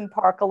Williston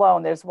Park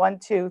alone, there's 1,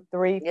 2,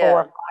 3,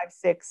 4, 5,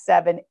 6,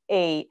 7,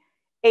 8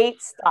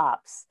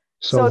 stops.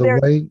 So the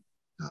way,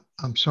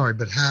 I'm sorry,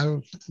 but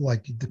how,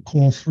 like the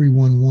call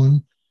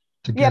 311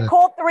 to get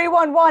call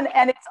 311,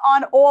 and it's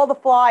on all the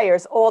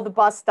flyers, all the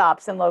bus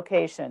stops and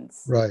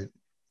locations. Right.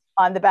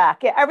 On the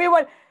back. Yeah,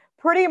 everyone,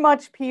 pretty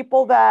much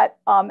people that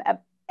have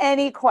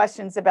any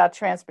questions about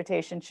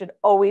transportation should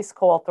always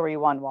call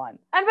 311.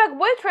 And Beck,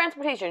 with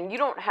transportation, you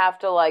don't have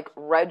to like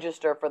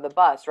register for the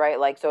bus, right?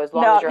 Like, so as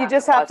long as you're you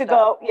just have to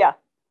go. Yeah,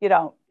 you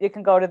don't. You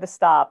can go to the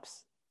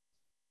stops.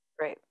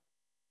 Great.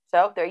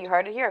 So there you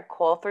heard it here.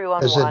 Call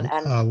 311. Is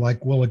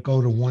it will it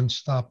go to one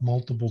stop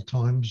multiple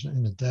times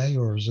in a day,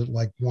 or is it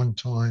like one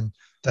time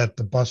that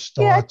the bus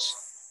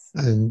starts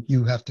and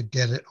you have to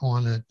get it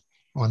on that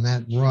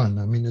run?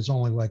 I mean, there's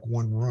only like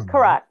one run.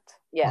 Correct.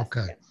 Right? Yes.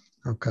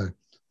 Okay.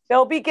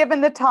 They'll be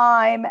given the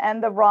time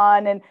and the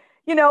run, and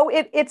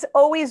it's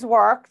always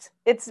worked.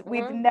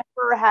 We've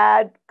never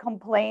had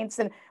complaints,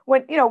 and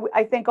when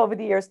I think over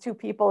the years, 2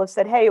 people have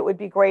said, "Hey, it would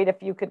be great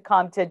if you could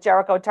come to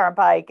Jericho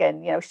Turnpike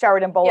and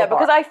Sheridan Boulevard." Yeah,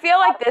 because I feel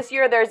like this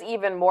year there's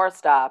even more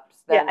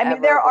stops.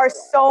 There are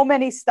so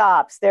many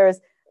stops. There's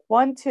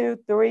 1, 2,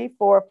 3,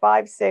 4,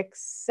 5,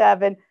 6,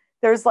 7.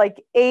 There's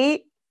like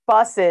 8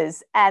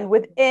 buses, and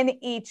within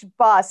each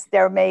bus,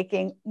 they're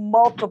making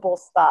multiple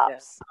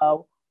stops. Yeah.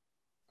 So.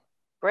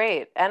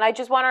 Great. And I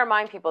just want to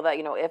remind people that,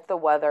 if the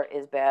weather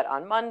is bad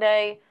on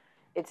Monday,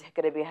 it's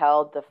going to be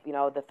held the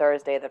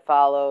Thursday that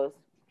follows,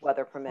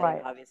 weather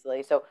permitting,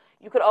 obviously. So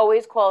you could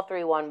always call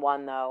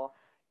 311 though,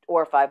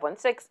 or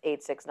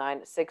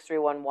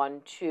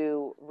 516-869-6311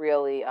 to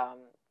really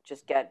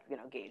just get,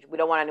 gauged. We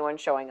don't want anyone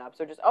showing up.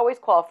 So just always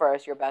call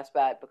first, your best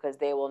bet, because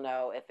they will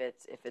know if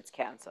it's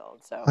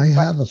canceled. So I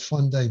have a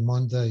Fun Day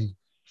Monday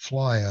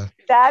flyer.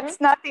 That's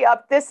not the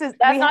not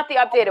the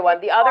updated one.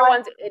 The other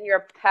one's in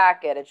your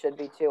packet. It should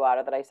be 2 out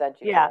of that I sent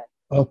you. Yeah.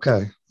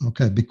 Okay.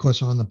 Okay.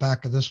 Because on the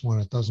back of this one,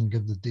 it doesn't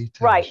give the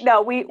details. Right.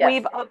 No, we've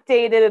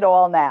updated it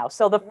all now.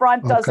 So the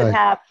front doesn't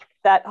have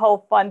that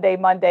whole Fun Day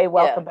Monday,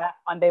 welcome back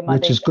Monday.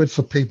 Which is good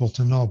for people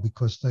to know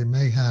because they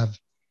may have,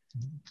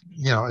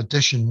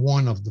 edition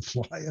 1 of the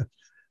flyer.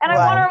 And I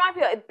want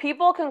to remind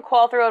people can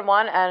call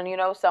 301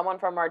 and, someone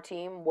from our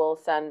team will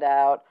send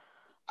out,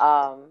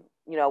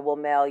 we'll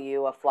mail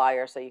you a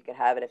flyer so you can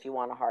have it if you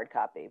want a hard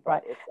copy.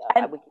 But it's,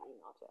 we can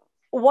email too.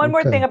 One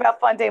more thing about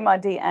Fun Day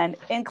Monday, and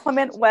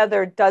inclement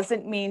weather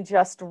doesn't mean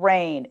just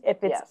rain.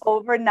 If it's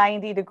over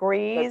 90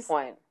 degrees,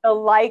 the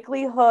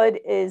likelihood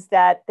is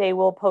that they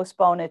will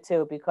postpone it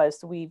too,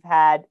 because we've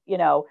had,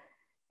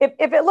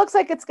 if it looks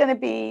like it's going to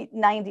be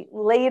 90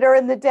 later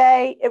in the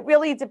day, it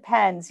really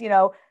depends,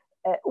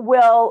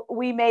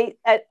 we may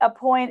at a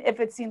point, if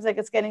it seems like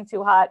it's getting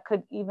too hot,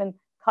 could even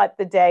cut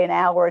the day an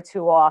hour or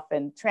two off,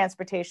 and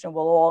transportation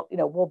will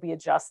will be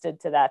adjusted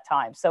to that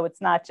time. So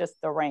it's not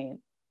just the rain.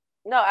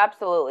 No,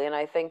 absolutely. And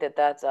I think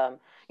that's, and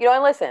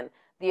listen,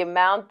 the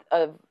amount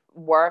of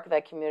work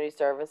that community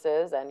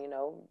services and,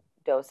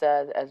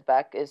 DOSA as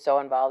Beck is so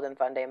involved in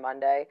Fun Day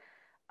Monday,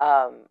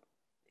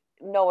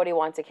 nobody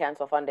wants to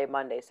cancel Fun Day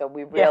Monday. So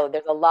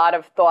there's a lot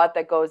of thought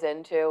that goes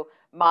into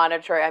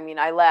monitoring. I mean,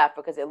 I laugh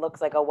because it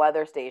looks like a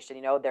weather station,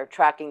 they're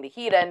tracking the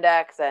heat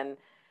index and,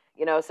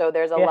 so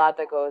there's a lot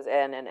that goes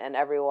in and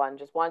everyone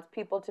just wants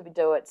people to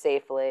do it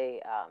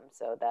safely.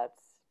 So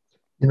that's.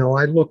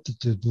 I looked at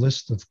the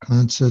list of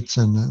concerts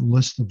and the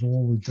list of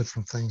all the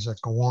different things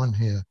that go on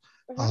here.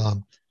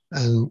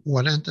 And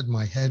what entered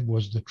my head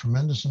was the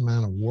tremendous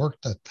amount of work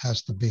that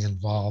has to be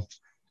involved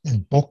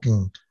in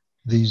booking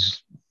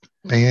these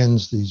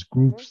bands, these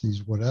groups,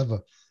 these whatever.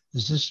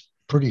 Is this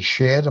pretty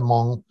shared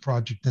among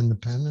Project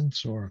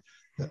Independence or?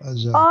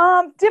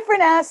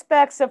 Different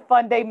aspects of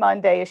Fun Day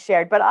Monday is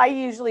shared, but I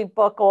usually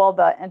book all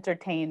the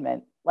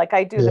entertainment. Like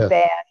I do the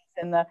bands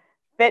and the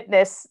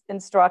fitness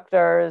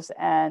instructors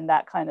and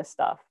that kind of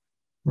stuff.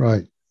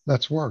 Right.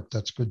 That's work.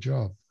 That's a good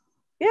job.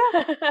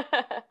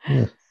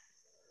 Yeah.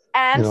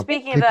 And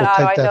speaking of that,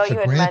 Otto, I know you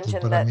had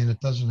mentioned but that. I mean, it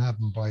doesn't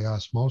happen by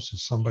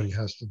osmosis. Somebody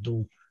has to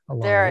do a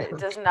lot of work. It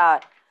does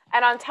not.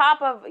 And on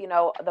top of,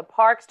 the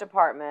Parks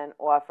Department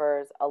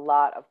offers a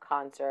lot of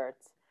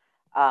concerts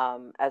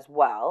as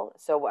well.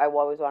 So I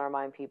always want to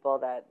remind people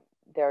that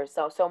there's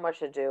so much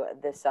to do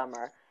this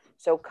summer.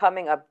 So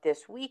coming up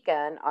this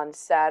weekend on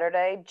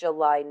Saturday,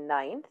 July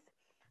 9th,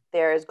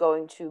 there is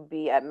going to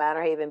be at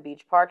Manor Haven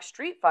Beach Park,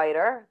 Street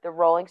Fighter, the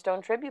Rolling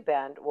Stone Tribute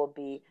Band will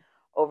be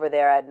over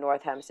there at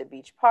North Hempstead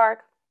Beach Park.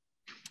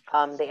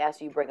 They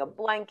ask you bring a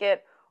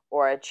blanket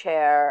or a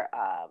chair.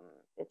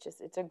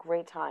 It's a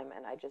great time.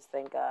 And I just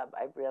think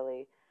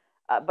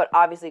but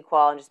obviously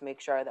call and just make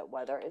sure that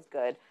weather is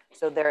good.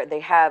 So they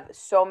have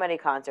so many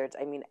concerts.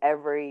 I mean,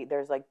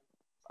 there's like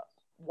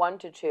 1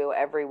 to 2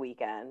 every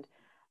weekend.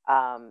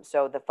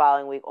 So the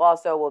following week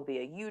also will be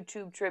a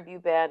YouTube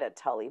tribute band at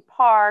Tully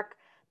Park.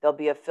 There'll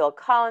be a Phil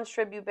Collins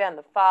tribute band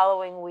the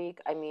following week.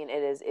 I mean,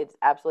 it's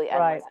absolutely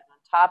endless. And on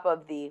top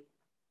of the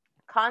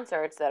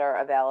concerts that are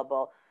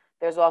available,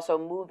 there's also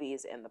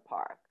movies in the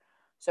park.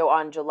 So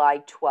on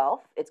July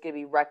 12th, it's going to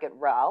be Wreck-It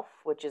Ralph,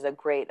 which is a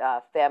great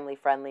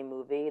family-friendly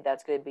movie.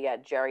 That's going to be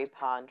at Jerry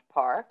Pond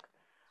Park,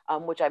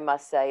 which I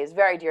must say is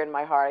very dear to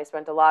my heart. I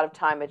spent a lot of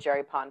time at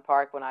Jerry Pond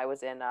Park when I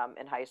was in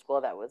high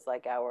school. That was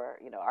like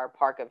our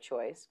park of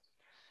choice.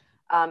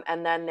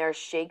 And then there's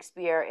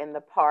Shakespeare in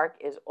the Park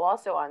is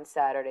also on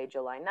Saturday,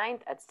 July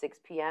 9th at 6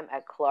 p.m.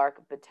 at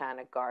Clark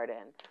Botanic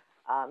Garden.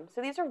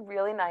 So these are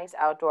really nice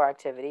outdoor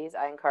activities.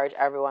 I encourage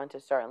everyone to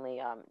certainly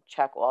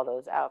check all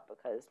those out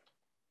because,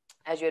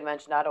 as you had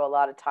mentioned, Otto, a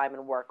lot of time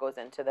and work goes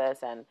into this,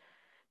 and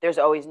there's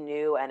always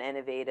new and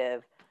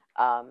innovative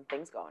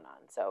things going on.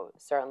 So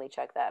certainly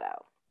check that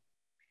out.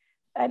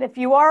 And if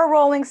you are a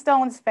Rolling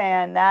Stones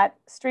fan, that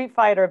Street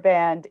Fighter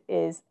band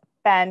is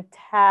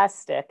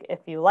fantastic.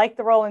 If you like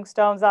the Rolling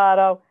Stones,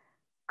 Otto,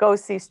 go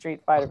see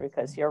Street Fighter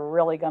because you're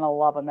really going to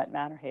love them at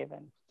Manor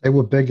Haven. They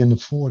were big in the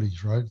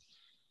 40s, right?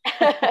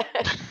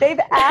 They've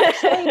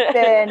actually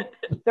been,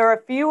 there are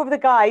a few of the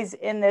guys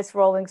in this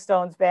Rolling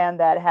Stones band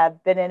that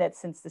have been in it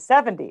since the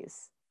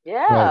 70s.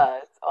 Yeah,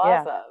 it's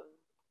awesome. Yeah.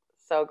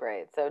 So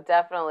great. So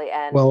definitely.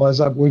 And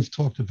well, we've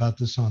talked about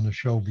this on the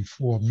show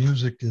before,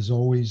 music is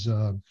always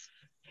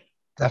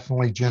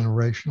definitely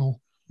generational,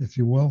 if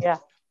you will. Yeah.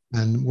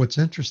 And what's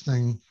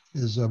interesting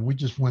is we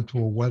just went to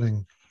a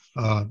wedding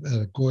at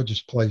a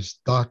gorgeous place,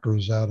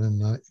 Docker's out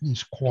in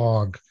East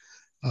Quogue.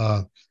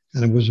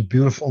 And it was a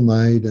beautiful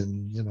night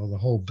and, the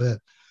whole bit.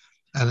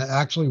 And it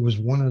actually was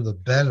one of the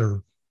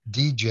better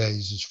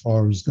DJs as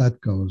far as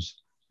that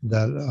goes.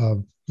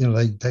 That,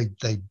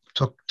 they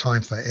took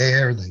time for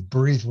air, they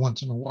breathed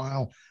once in a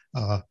while,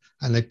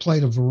 and they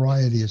played a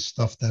variety of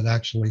stuff that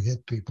actually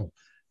hit people.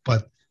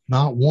 But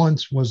not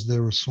once was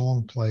there a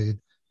song played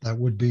that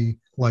would be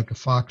like a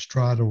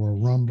foxtrot or a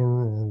rumba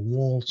or a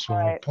waltz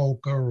or a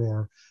polka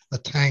or a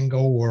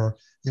tango or,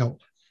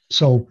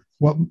 so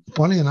what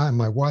Bunny and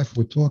my wife,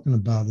 were talking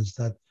about is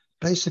that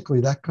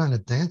basically that kind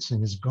of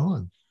dancing is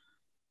gone.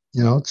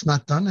 It's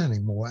not done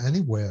anymore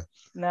anywhere.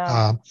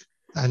 No.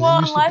 And it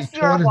Well, used to be unless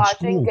you're taught in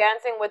watching school.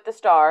 Dancing with the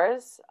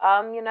Stars,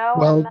 you know,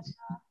 and Well,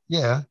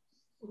 yeah,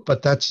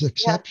 but that's the yeah,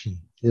 exception,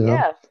 you know.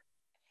 yeah.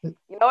 It,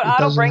 You know what, it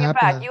Otto, doesn't bring it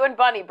happen. back. You and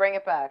Bunny, bring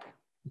it back.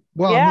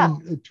 Well, I Yeah.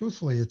 mean,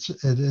 truthfully, it's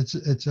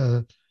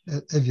a,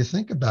 if you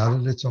think about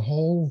it, it's a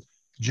whole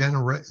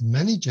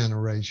many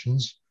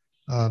generations.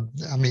 I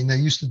mean, they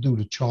used to do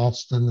the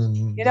Charleston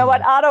and, You know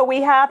what, Otto,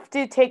 we have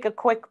to take a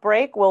quick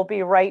break. We'll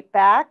be right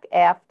back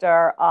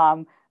after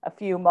a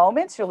few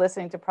moments. You're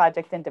listening to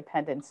Project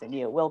Independence and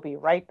You. We'll be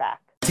right back.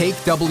 Take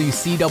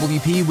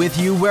WCWP with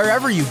you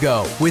wherever you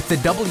go with the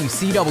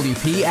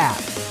WCWP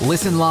app.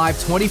 Listen live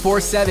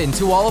 24/7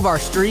 to all of our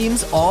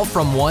streams, all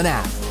from one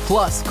app.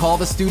 Plus, call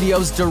the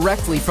studios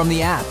directly from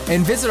the app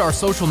and visit our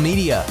social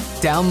media.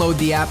 Download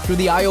the app through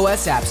the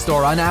iOS App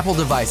Store on Apple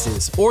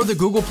devices or the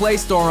Google Play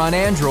Store on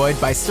Android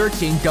by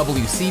searching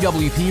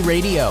WCWP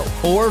Radio,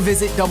 or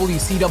visit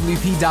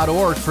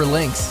WCWP.org for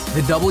links.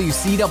 The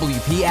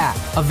WCWP app,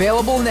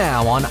 available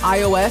now on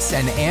iOS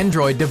and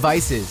Android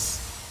devices.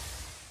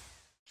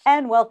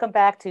 And welcome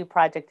back to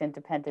Project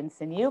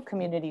Independence and You,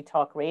 Community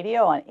Talk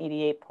Radio on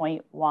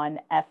 88.1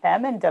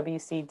 FM and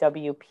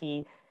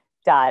WCWP.org.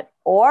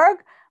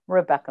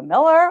 Rebecca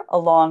Miller,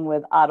 along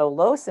with Otto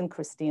Los and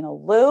Kristina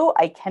Lou.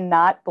 I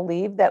cannot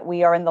believe that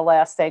we are in the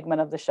last segment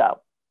of the show.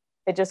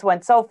 It just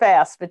went so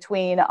fast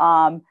between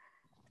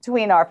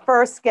our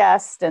first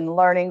guest and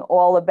learning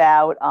all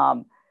about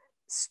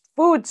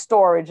food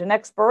storage and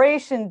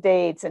expiration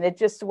dates, and it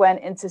just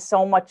went into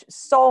so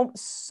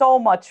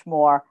much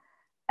more.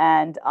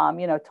 And,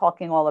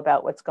 talking all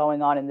about what's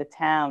going on in the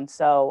town.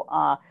 So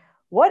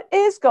what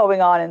is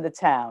going on in the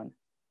town?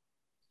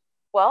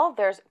 Well,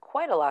 there's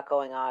quite a lot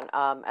going on.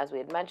 As we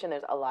had mentioned,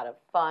 there's a lot of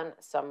fun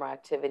summer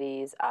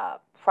activities,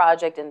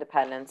 Project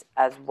Independence,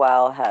 as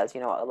well as, a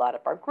lot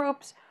of our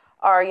groups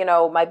are,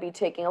 might be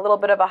taking a little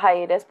bit of a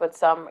hiatus, but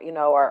some,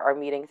 are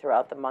meeting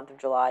throughout the month of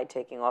July,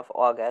 taking off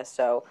August.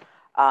 So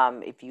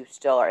if you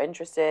still are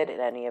interested in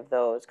any of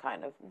those,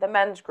 kind of the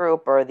men's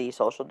group or the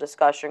social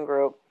discussion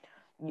group,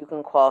 you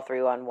can call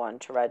 311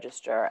 to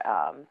register.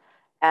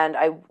 And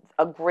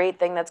a great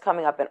thing that's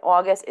coming up in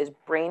August is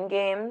Brain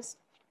Games.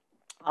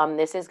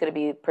 This is going to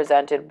be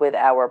presented with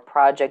our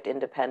Project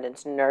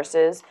Independence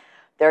nurses.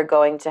 They're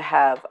going to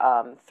have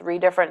 3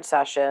 different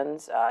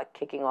sessions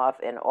kicking off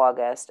in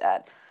August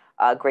at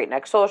Great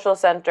Neck Social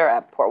Center,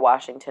 at Port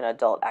Washington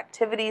Adult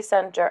Activity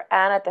Center,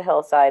 and at the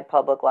Hillside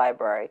Public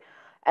Library.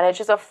 And it's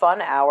just a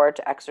fun hour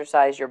to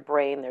exercise your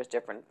brain. There's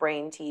different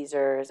brain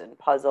teasers and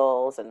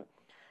puzzles. And,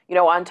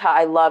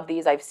 I love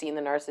these. I've seen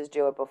the nurses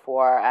do it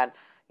before. And,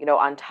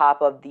 on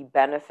top of the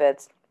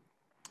benefits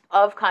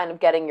of kind of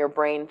getting your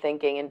brain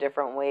thinking in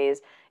different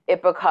ways,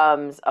 it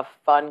becomes a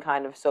fun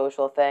kind of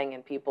social thing,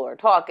 and people are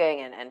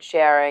talking and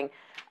sharing,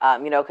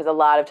 because a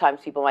lot of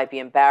times people might be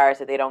embarrassed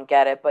that they don't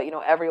get it, but,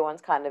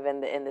 everyone's kind of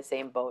in the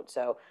same boat.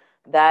 So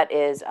that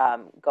is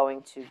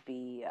going to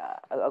be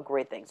a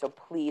great thing. So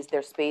please,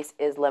 their space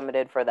is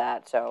limited for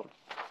that. So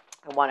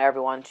I want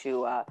everyone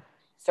to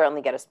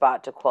certainly get a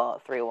spot to call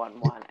at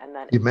 311. And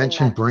then you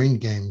mentioned brain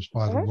games,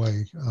 by the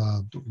way.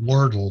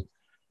 Wordle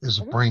is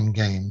a brain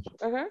game,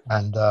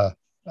 and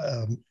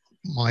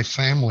my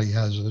family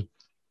has a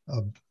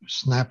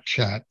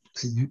Snapchat.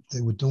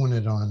 They were doing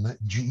it on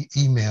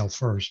email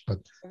first, but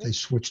they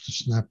switched to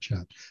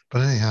Snapchat.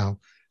 But anyhow,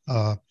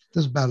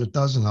 there's about a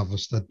dozen of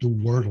us that do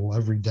Wordle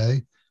every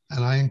day,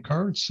 and I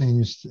encourage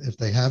seniors, if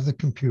they have the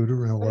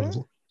computer or a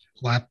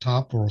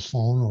laptop or a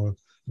phone or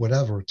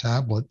whatever, a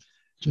tablet,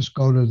 just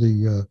go to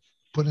the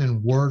put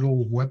in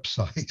Wordle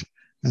website,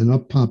 and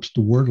up pops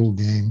the Wordle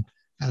game,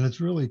 and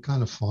it's really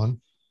kind of fun.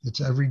 It's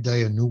every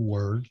day a new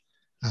word,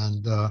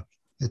 and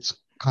it's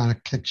kind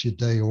of kicks your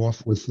day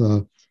off with,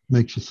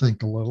 makes you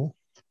think a little.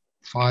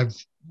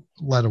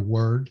 5-letter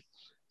word.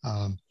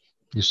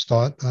 You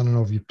start, I don't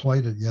know if you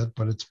played it yet,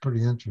 but it's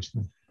pretty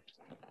interesting.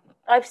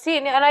 I've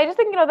seen, and I just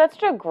think, that's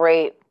such a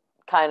great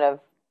kind of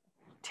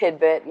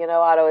tidbit,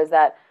 Otto, is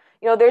that,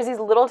 there's these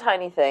little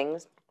tiny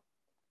things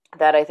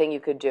that I think you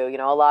could do.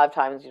 A lot of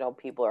times,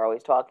 people are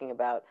always talking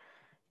about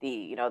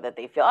that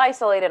they feel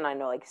isolated, and I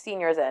know like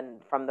seniors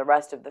and from the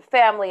rest of the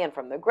family and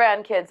from the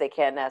grandkids, they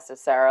can't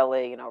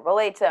necessarily,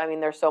 relate to. I mean,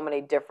 there's so many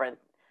different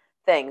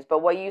things, but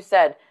what you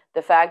said,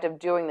 the fact of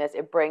doing this,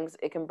 it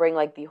can bring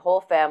like the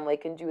whole family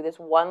can do this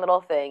one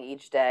little thing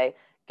each day,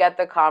 get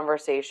the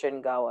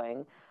conversation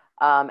going.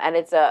 And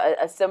it's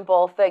a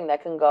simple thing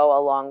that can go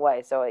a long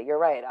way. So you're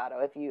right, Otto,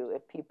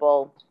 if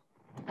people,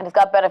 and it's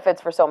got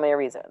benefits for so many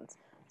reasons.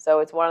 So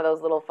it's one of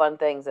those little fun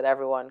things that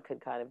everyone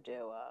could kind of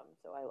do.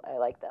 So I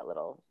like that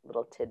little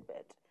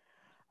tidbit.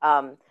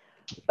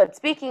 But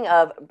speaking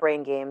of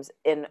brain games,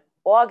 in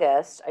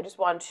August, I just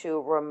want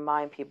to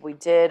remind people, we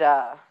did, if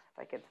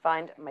I could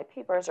find, my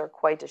papers are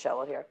quite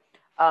disheveled here.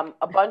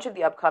 A bunch of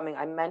the upcoming,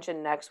 I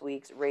mentioned next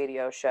week's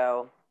radio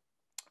show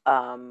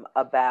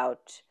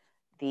about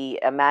the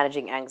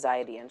managing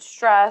anxiety and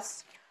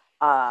stress.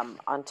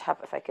 On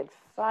top, if I could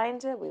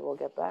find it, we will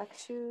get back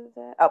to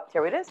that. Oh,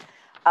 here it is.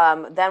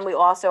 Then we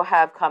also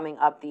have coming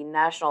up the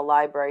National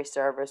Library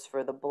Service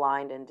for the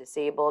Blind and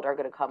Disabled are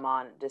going to come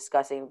on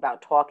discussing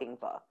about talking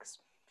books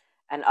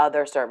and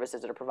other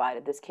services that are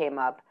provided. This came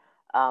up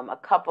a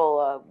couple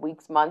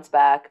of months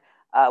back.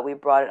 We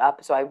brought it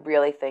up. So I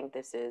really think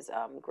this is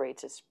great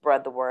to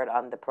spread the word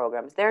on the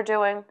programs they're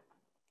doing.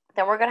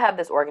 Then we're going to have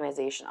this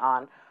organization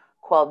on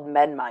called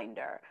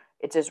MedMinder.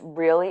 It's this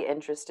really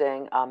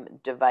interesting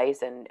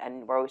device,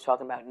 and we're always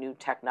talking about new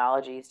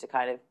technologies to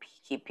kind of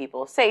keep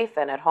people safe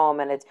and at home.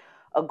 And it's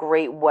a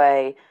great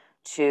way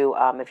to,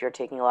 if you're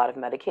taking a lot of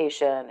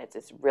medication, it's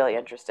this really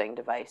interesting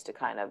device to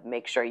kind of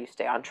make sure you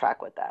stay on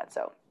track with that.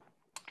 So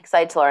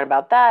excited to learn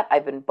about that.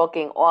 I've been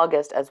booking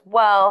August as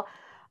well.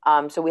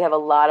 So we have a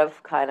lot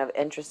of kind of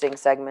interesting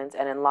segments.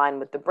 And in line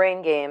with the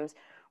brain games,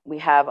 we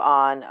have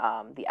on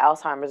the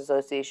Alzheimer's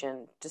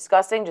Association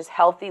discussing just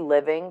healthy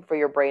living for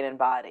your brain and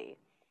body.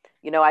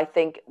 You know, I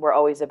think we're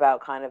always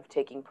about kind of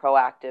taking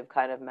proactive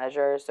kind of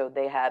measures. So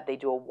they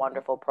do a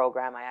wonderful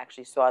program. I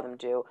actually saw them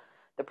do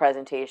the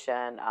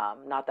presentation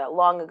not that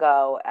long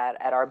ago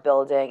at our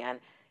building. And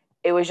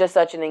it was just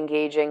such an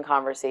engaging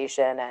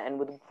conversation and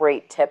with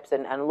great tips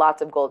and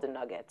lots of golden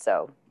nuggets.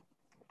 So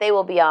they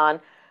will be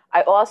on.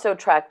 I also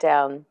tracked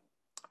down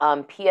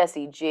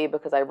PSEG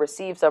because I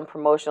received some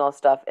promotional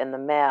stuff in the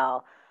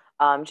mail.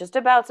 Just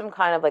about some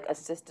kind of like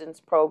assistance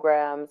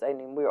programs. I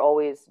mean, we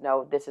always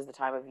know this is the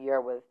time of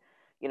year with,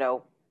 you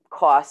know,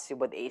 costs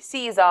with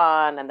ACs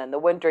on, and then the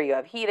winter you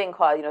have heating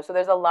costs, you know, so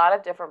there's a lot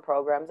of different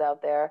programs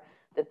out there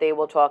that they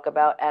will talk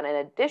about. And in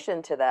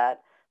addition to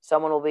that,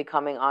 someone will be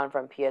coming on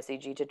from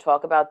PSEG to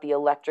talk about the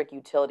electric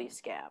utility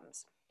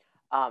scams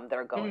that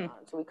are going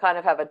on. So we kind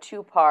of have a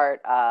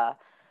two-part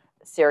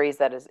series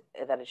that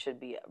it should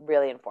be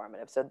really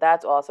informative. So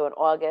that's also in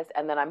August.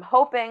 And then I'm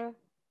hoping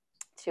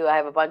I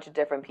have a bunch of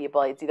different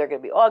people. It's either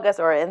going to be August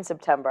or in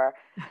September.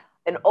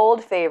 An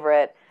old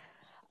favorite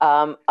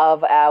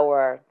of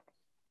our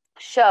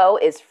show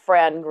is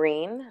Fran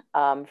Green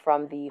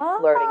from the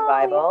Flirting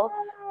Bible.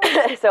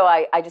 Yeah. So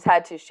I just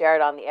had to share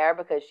it on the air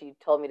because she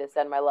told me to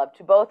send my love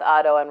to both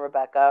Otto and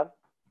Rebecca.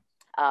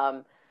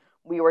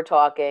 We were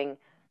talking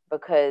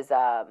because,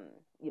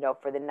 you know,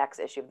 for the next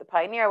issue of The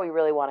Pioneer, we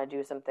really want to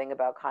do something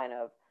about kind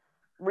of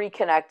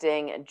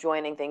reconnecting and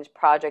joining things.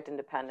 Project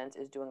Independence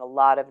is doing a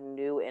lot of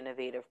new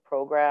innovative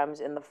programs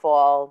in the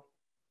fall.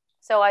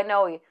 So I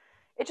know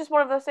it's just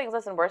one of those things.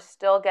 Listen, we're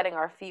still getting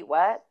our feet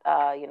wet.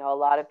 You know, a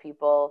lot of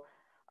people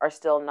are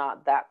still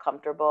not that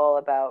comfortable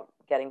about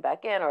getting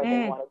back in, or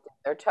they want to dip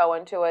their toe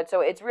into it.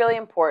 So it's really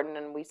important,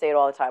 and we say it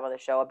all the time on the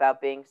show,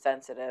 about being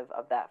sensitive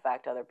of that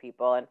fact to other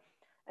people and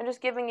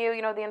just giving you,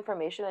 you know, the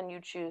information, and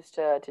you choose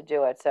to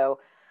do it. So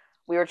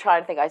we were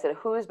trying to think, I said,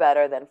 who's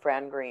better than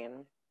Fran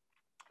Green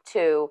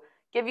to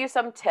give you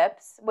some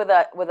tips with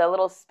a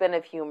little spin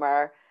of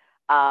humor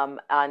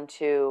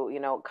onto, you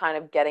know, kind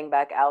of getting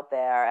back out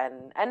there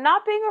and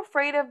not being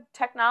afraid of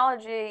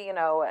technology, you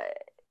know,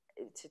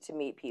 to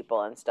meet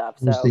people and stuff.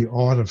 It was the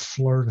art of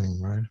flirting,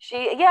 right?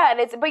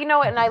 But you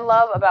know, and I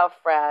love about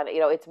Fran, you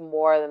know, it's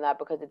more than that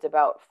because it's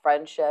about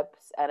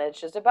friendships, and it's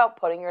just about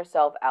putting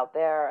yourself out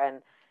there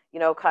and, you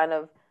know, kind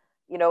of,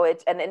 you know,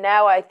 it's, and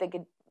now I think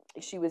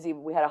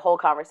we had a whole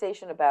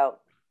conversation about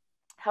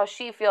how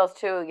she feels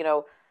too, you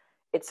know,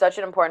 it's such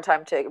an important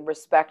time to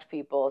respect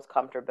people's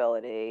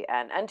comfortability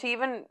and to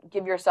even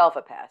give yourself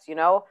a pass, you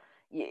know?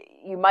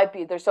 You might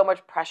be, there's so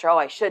much pressure, oh,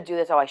 I should do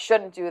this, oh, I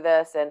shouldn't do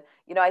this. And,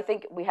 you know, I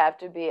think we have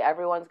to be,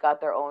 everyone's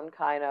got their own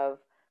kind of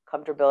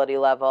comfortability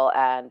level,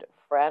 and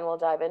Fran will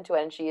dive into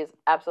it, and she is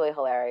absolutely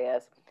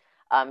hilarious.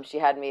 She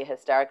had me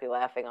hysterically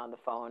laughing on the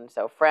phone,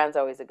 so Fran's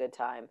always a good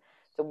time.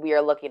 So we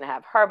are looking to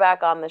have her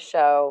back on the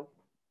show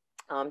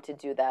to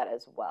do that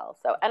as well.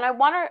 So, and I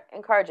want to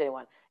encourage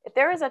anyone, if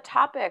there is a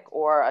topic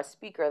or a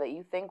speaker that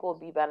you think will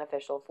be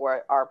beneficial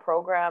for our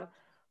program,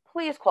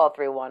 please call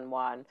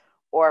 311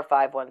 or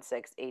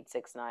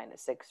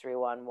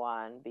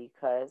 516-869-6311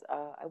 because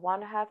I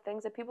want to have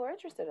things that people are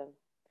interested in.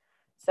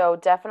 So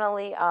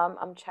definitely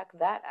check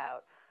that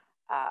out.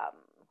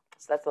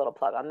 So that's a little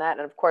plug on that.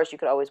 And of course, you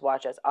could always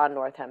watch us on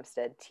North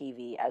Hempstead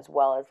TV as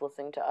well as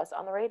listening to us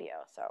on the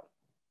radio. So,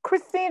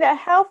 Kristina,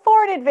 how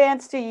far in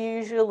advance do you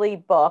usually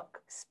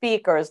book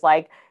speakers?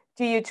 Like,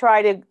 do you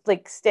try to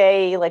like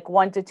stay like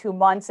 1 to 2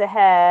 months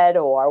ahead,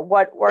 or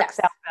what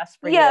works out best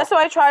for you? Yeah, so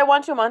I try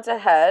 1-2 months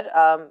ahead.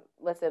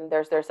 Listen,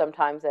 there's some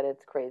times that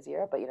it's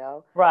crazier, but you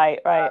know, right,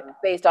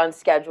 based on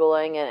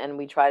scheduling, and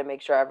we try to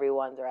make sure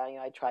everyone's around. You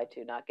know, I try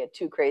to not get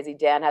too crazy.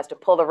 Dan has to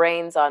pull the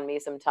reins on me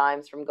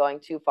sometimes from going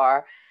too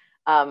far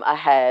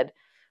ahead,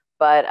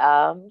 but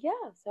yeah.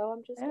 So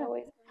I'm just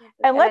always.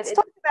 And let's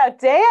talk about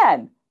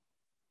Dan.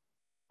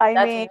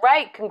 That's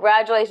right.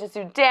 Congratulations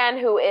to Dan,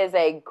 who is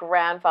a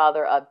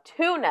grandfather of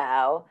 2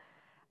 now,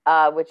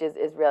 which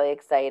is really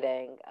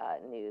exciting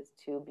news.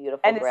 2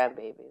 beautiful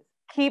grandbabies.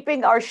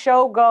 Keeping our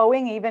show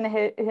going even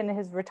in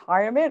his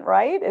retirement,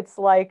 right? It's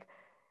like,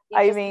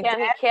 he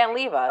can't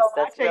leave us.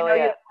 That's really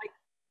it.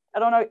 I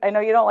don't know. I know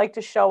you don't like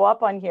to show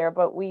up on here,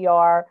 but we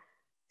are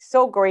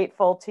so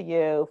grateful to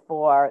you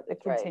for the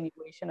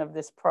continuation of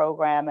this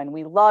program, and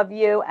we love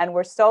you, and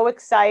we're so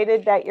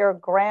excited that you're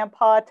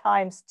grandpa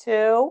times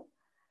 2.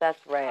 That's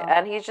right.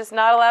 And he's just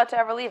not allowed to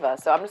ever leave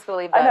us. So I'm just going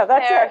to leave that I know,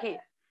 that's there. it.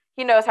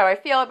 He knows how I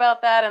feel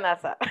about that, and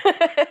that's that.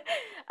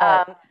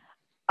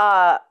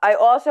 I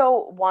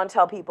also want to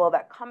tell people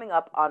that coming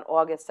up on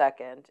August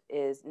 2nd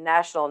is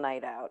National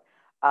Night Out.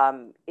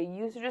 It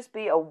used to just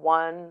be a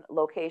one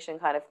location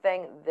kind of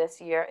thing.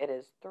 This year it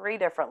is 3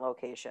 different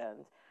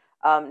locations.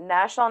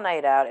 National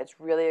Night Out, it's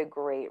really a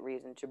great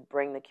reason to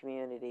bring the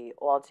community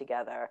all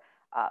together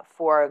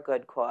for a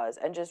good cause,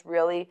 and just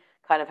really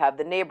kind of have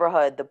the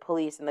neighborhood, the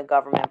police, and the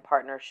government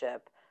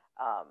partnership.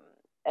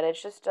 And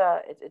it's just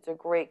it's a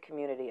great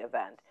community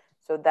event.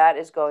 So that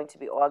is going to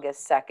be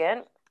August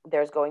 2nd.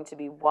 There's going to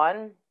be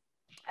one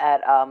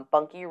at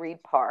Bunkie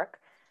Reed Park.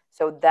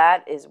 So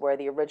that is where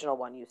the original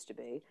one used to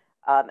be.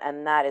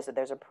 And that is that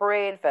there's a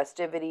parade,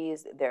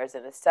 festivities, there's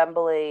an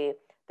assembly,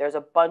 there's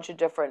a bunch of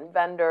different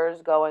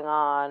vendors going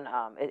on.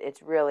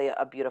 It's really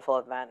a beautiful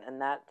event,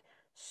 and that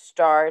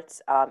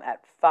starts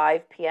at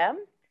 5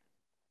 p.m.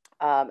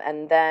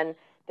 And then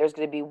there's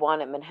going to be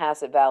one at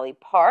Manhasset Valley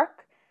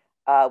Park,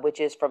 which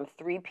is from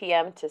 3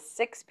 p.m. to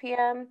 6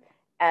 p.m.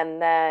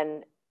 And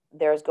then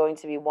there's going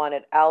to be one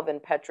at Alvin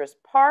Petrus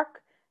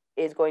Park,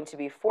 is going to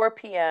be 4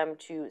 p.m.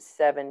 to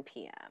 7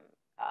 p.m.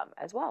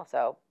 As well.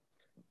 So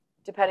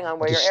depending on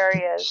where your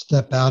area is.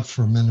 Step out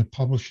for a minute.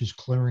 Publishers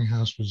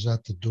Clearinghouse was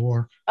at the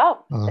door.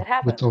 Oh, it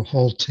happened. With the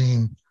whole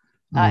team.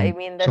 I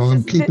mean, that's so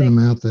I'm keeping them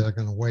out there. I'm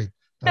going to wait.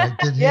 But I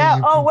did hear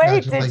you. Oh,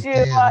 wait.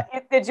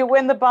 Did you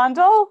win the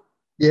bundle?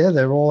 Yeah,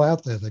 they're all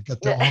out there. They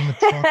got their armored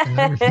truck and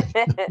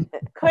everything.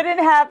 Couldn't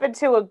happen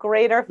to a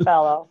greater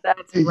fellow.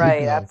 That's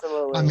right.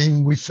 Absolutely. I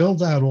mean, we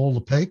filled out all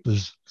the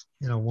papers,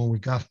 when we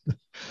got,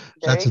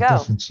 that's a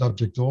different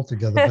subject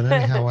altogether. But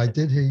anyhow, I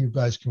did hear you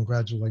guys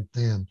congratulate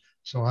Dan.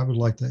 So I would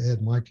like to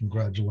add my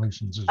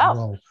congratulations as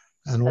well.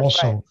 And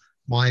also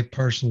my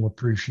personal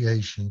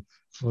appreciation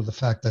for the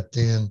fact that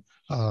Dan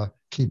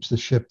keeps the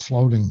ship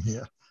floating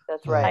here.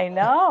 That's right. I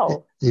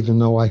know. Even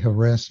though I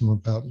harass him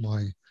about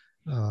my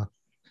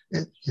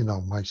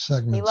my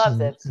segments. He loves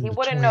it. He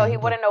wouldn't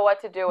know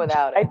what to do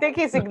without it. I think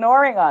he's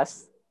ignoring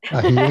us. He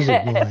is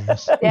ignoring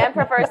us. Dan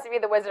prefers to be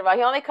the Wizard of Oz.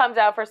 He only comes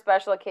out for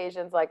special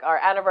occasions like our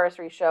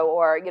anniversary show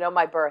or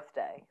my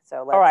birthday. So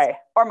all right,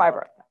 or my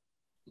birthday,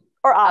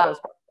 or Otto's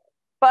birthday.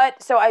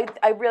 But so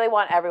I really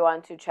want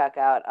everyone to check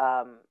out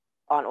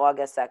on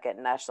August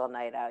 2nd National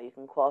Night Out. You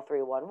can call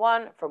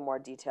 311 for more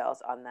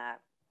details on that.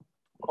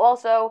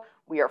 Also,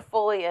 we are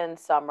fully in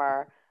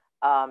summer.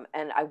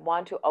 And I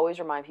want to always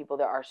remind people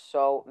there are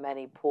so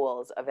many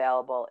pools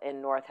available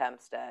in North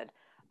Hempstead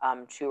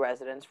to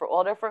residents for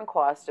all different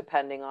costs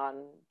depending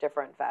on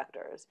different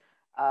factors.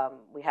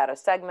 We had a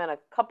segment a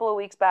couple of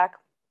weeks back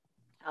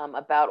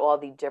about all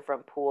the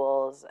different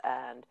pools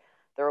and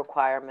the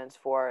requirements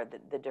for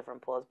the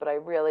different pools. But I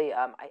really,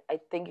 I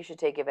think you should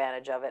take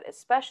advantage of it,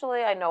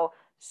 especially I know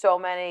so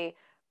many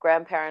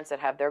grandparents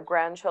that have their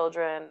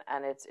grandchildren,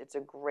 and it's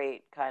a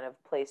great kind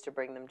of place to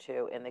bring them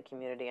to in the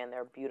community, and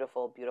they're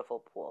beautiful,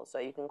 beautiful pools. So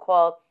you can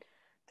call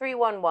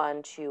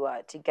 311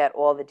 to get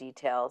all the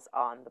details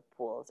on the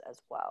pools as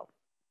well.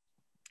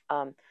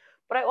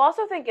 But I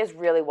also think is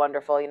really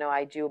wonderful.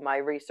 I do my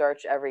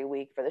research every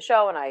week for the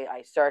show, and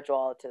I search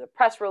all to the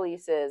press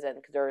releases, and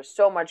because there's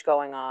so much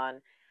going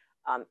on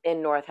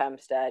in North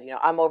Hempstead.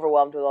 I'm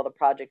overwhelmed with all the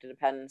project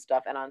independent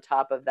stuff, and on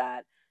top of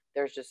that,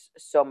 there's just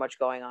so much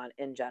going on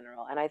in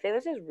general. And I think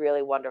this is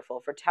really wonderful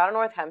for Town of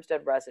North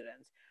Hempstead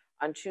residents.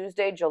 On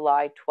Tuesday,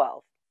 July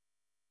 12th,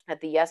 at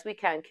the Yes We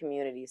Can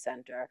Community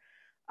Center,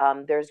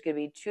 there's going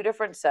to be 2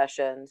 different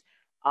sessions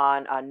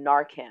on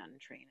Narcan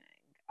training.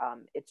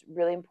 It's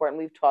really important.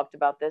 We've talked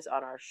about this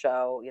on our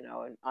show,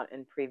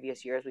 in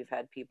previous years. We've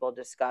had people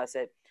discuss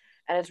it.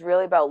 And it's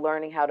really about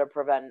learning how to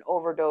prevent an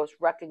overdose,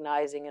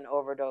 recognizing an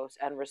overdose,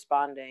 and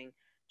responding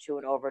to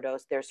an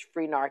overdose. There's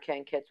free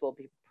Narcan kits will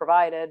be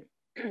provided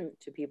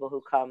to people who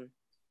come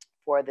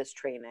for this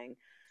training.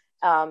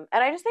 And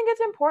I just think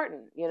it's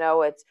important.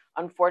 It's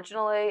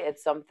unfortunately,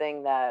 it's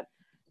something that,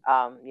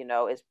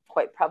 is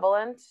quite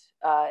prevalent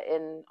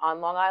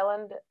on Long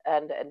Island.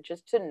 And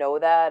just to know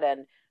that,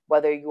 and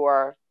whether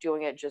you're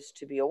doing it just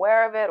to be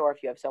aware of it, or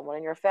if you have someone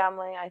in your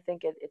family, I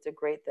think it's a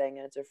great thing,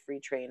 and it's a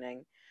free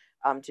training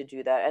to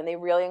do that. And they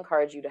really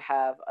encourage you to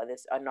have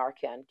a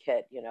Narcan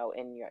kit,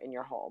 in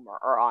your home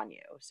or on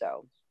you.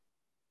 So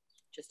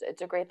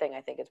it's a great thing. I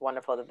think it's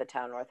wonderful that the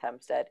Town of North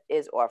Hempstead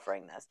is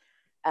offering this.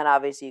 And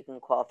obviously you can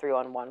call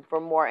 311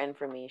 for more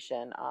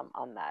information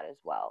on that as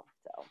well.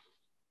 So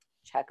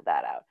check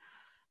that out.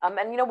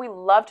 And, we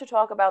love to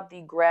talk about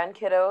the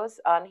grandkiddos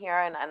on here.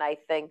 And I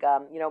think,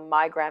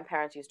 my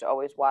grandparents used to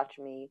always watch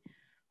me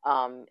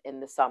in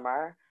the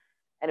summer.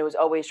 And it was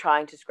always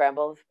trying to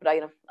scramble.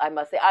 But I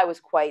must say I was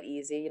quite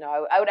easy.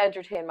 I would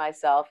entertain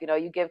myself.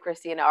 You give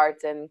Kristina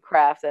arts and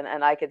crafts,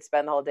 and I could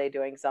spend the whole day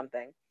doing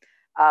something.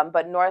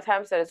 But North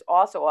Hempstead is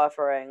also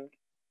offering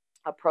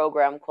a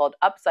program called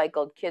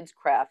Upcycled Kids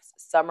Crafts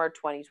Summer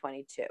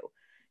 2022.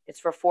 It's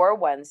for 4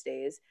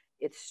 Wednesdays.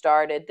 It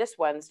started this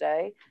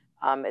Wednesday.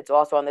 It's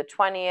also on the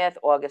 20th,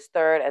 August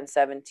 3rd, and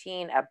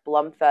 17th at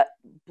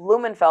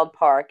Blumenfeld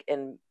Park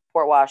in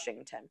Port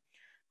Washington.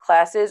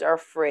 Classes are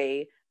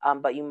free,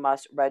 but you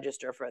must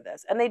register for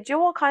this. And they do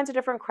all kinds of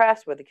different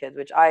crafts with the kids,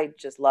 which I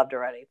just loved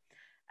already.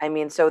 I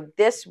mean, so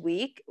this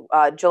week,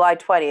 July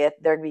 20th,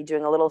 they're going to be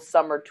doing a little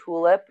summer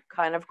tulip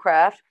kind of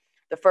craft.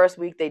 The first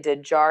week they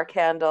did jar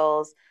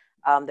candles.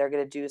 They're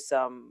going to do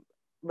some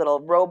little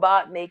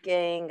robot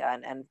making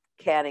and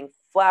canning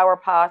flower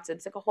pots.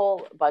 It's like a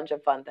whole bunch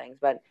of fun things.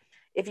 But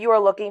if you are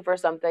looking for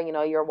something,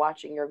 you're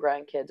watching your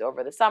grandkids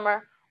over the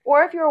summer,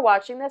 or if you're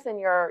watching this and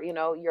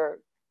you're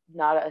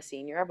not a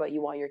senior, but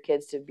you want your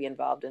kids to be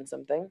involved in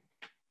something,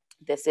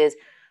 this is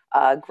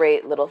a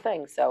great little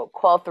thing. So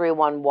call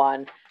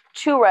 311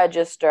 to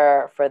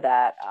register for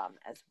that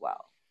as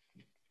well.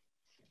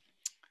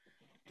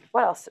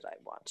 What else did I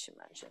want to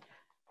mention?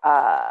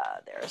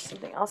 There's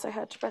something else I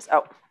had to press.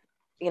 Oh,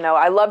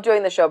 I love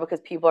doing the show because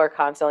people are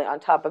constantly on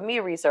top of me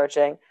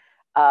researching,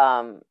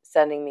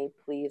 sending me,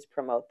 please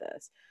promote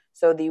this.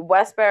 So the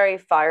Westbury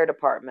Fire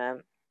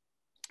Department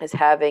is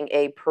having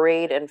a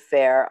parade and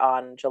fair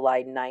on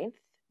July 9th,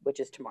 which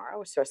is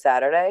tomorrow, so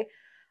Saturday.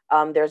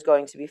 There's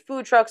going to be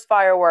food trucks,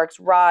 fireworks,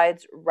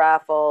 rides,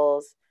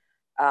 raffles.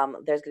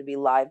 There's going to be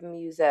live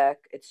music.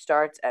 It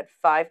starts at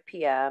 5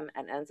 p.m.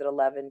 and ends at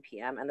 11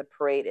 p.m. And the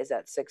parade is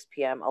at 6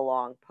 p.m.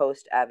 along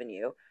Post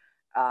Avenue.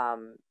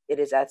 It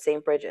is at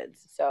St.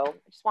 Bridget's. So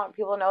I just want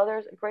people to know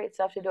there's great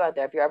stuff to do out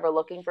there. If you're ever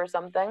looking for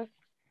something,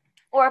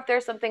 or if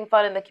there's something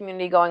fun in the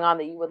community going on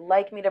that you would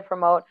like me to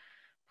promote,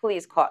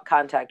 please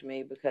contact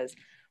me, because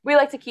we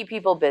like to keep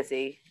people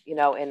busy,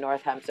 in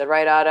North Hempstead.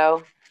 Right,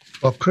 Otto?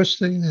 Well,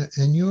 Kristina,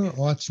 in your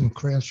arts and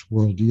crafts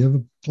world, do you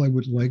ever play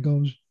with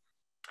Legos?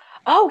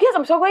 Oh, yes,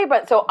 I'm so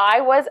glad. So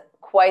I was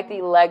quite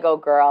the Lego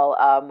girl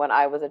when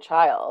I was a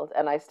child,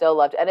 and I still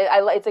loved it. And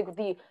it's like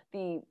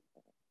the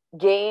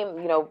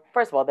game,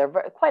 first of all, they're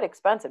quite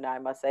expensive now, I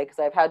must say, because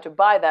I've had to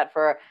buy that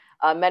for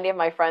many of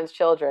my friends'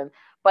 children.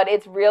 But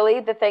it's really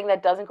the thing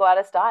that doesn't go out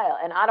of style.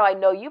 And Otto, I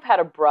know you've had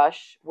a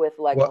brush with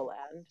Legoland.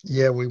 Well,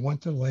 yeah, we went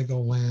to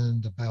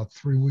Legoland about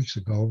 3 weeks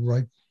ago,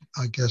 right?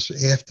 I guess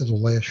after the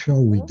last show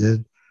we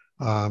did,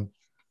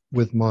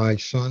 with my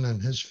son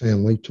and his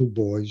family, 2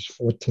 boys,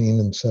 14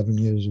 and 7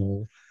 years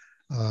old.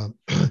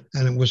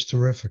 And it was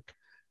terrific.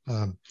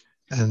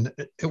 And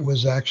it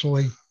was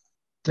actually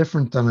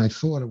different than I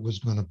thought it was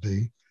going to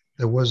be.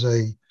 There was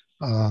a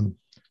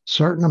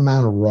certain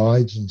amount of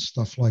rides and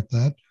stuff like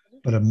that,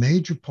 but a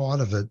major part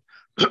of it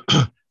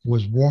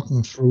was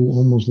walking through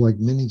almost like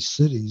mini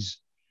cities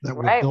that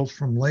were built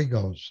from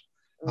Legos.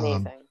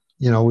 Amazing.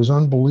 It was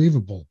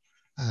unbelievable.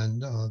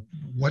 And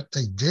what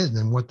they did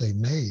and what they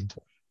made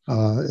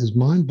is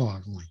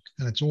mind-boggling.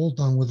 And it's all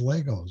done with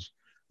Legos.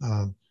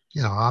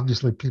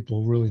 Obviously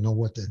people really know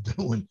what they're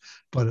doing,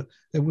 but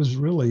it was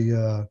really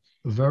a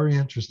very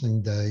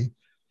interesting day.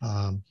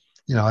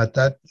 At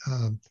that,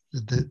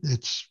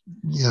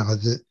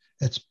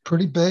 it's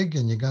pretty big,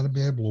 and you got to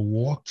be able to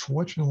walk.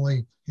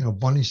 Fortunately,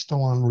 Bunny's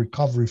still on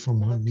recovery from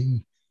her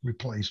knee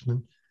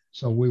replacement,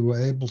 so we were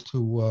able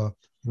to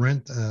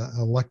rent an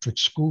electric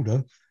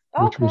scooter,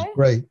 which was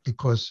great,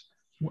 because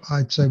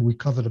I'd say we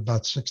covered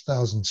about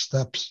 6,000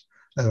 steps,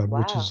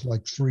 which is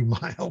like 3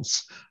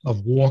 miles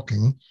of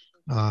walking.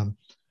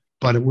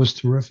 But it was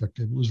terrific.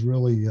 It was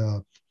really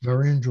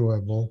very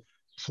enjoyable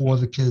for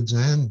the kids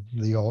and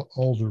the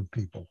older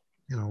people.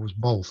 It was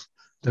both.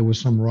 There was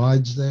some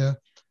rides there,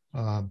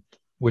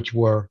 which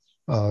were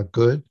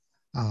good.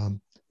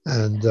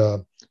 And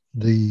the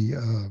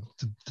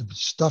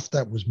stuff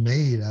that was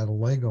made out of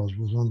Legos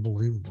was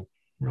unbelievable,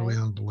 really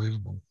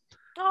unbelievable.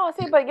 Oh,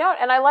 see, but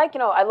and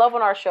I love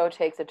when our show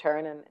takes a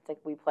turn, and it's like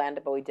we planned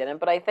it, but we didn't.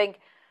 But I think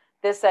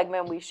this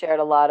segment, we shared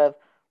a lot of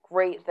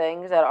great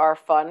things that are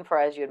fun for,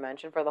 as you had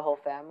mentioned, for the whole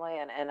family.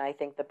 And I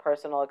think the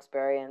personal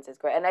experience is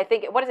great. And I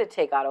think, what does it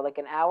take, Otto? Like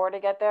an hour to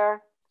get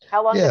there?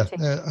 How long does it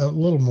take? A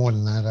little more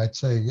than that. I'd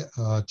say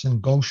it's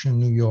in Goshen,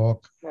 New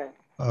York. Right.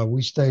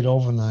 We stayed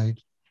overnight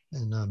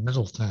in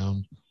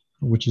Middletown,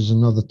 which is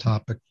another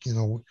topic.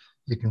 You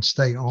can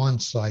stay on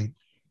site.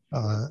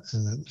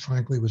 And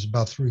frankly, it was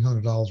about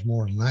 $300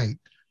 more a night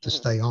to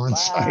stay on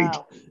site.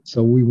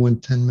 So we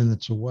went 10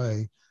 minutes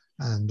away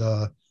and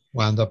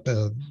wound up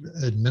in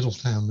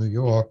Middletown, New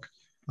York.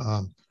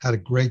 Had a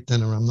great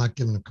dinner. I'm not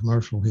giving a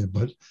commercial here,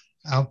 but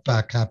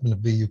Outback happened to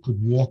be you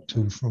could walk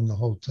to from the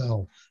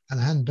hotel.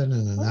 And I hadn't been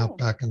in an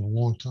Outback in a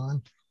long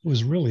time. It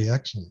was really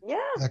excellent. Yeah.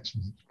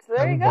 Excellent. So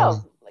there everybody,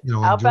 you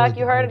go. Outback,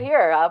 you heard it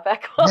here.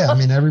 Outback. Yeah, I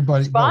mean,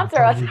 everybody.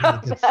 Sponsor us. We're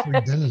going to get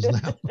free dinners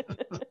now.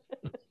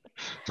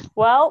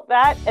 Well,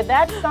 that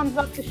sums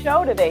up the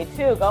show today,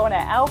 too, going to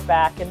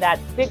Outback and that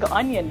big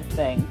onion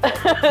thing.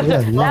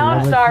 Now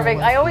I'm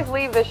starving. I always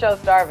leave the show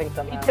starving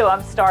somehow. Me too.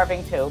 I'm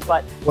starving, too.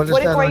 But what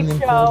a great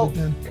show.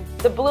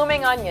 The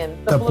Blooming Onion.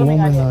 The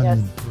Blooming Onion, yes.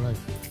 Right.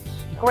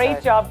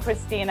 Great job,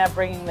 Kristina,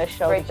 bringing the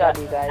show together. Great job,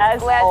 you guys.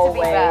 As Glad always,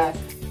 to be back.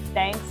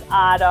 Thanks,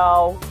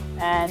 Otto.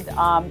 And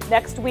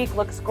next week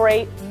looks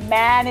great.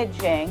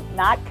 Managing,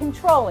 not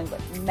controlling, but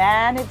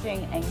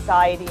managing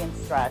anxiety and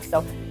stress.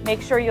 So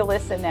make sure you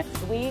listen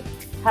next week.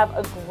 Have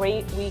a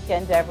great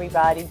weekend,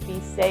 everybody.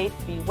 Be safe,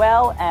 be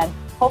well, and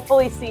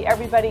hopefully see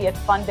everybody at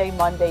Fun Day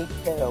Monday,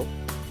 too.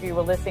 You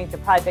were listening to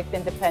Project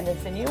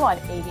Independence and You on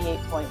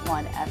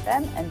 88.1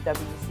 FM and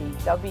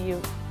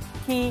WCWP.org.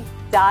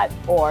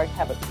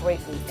 Have a great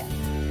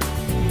weekend.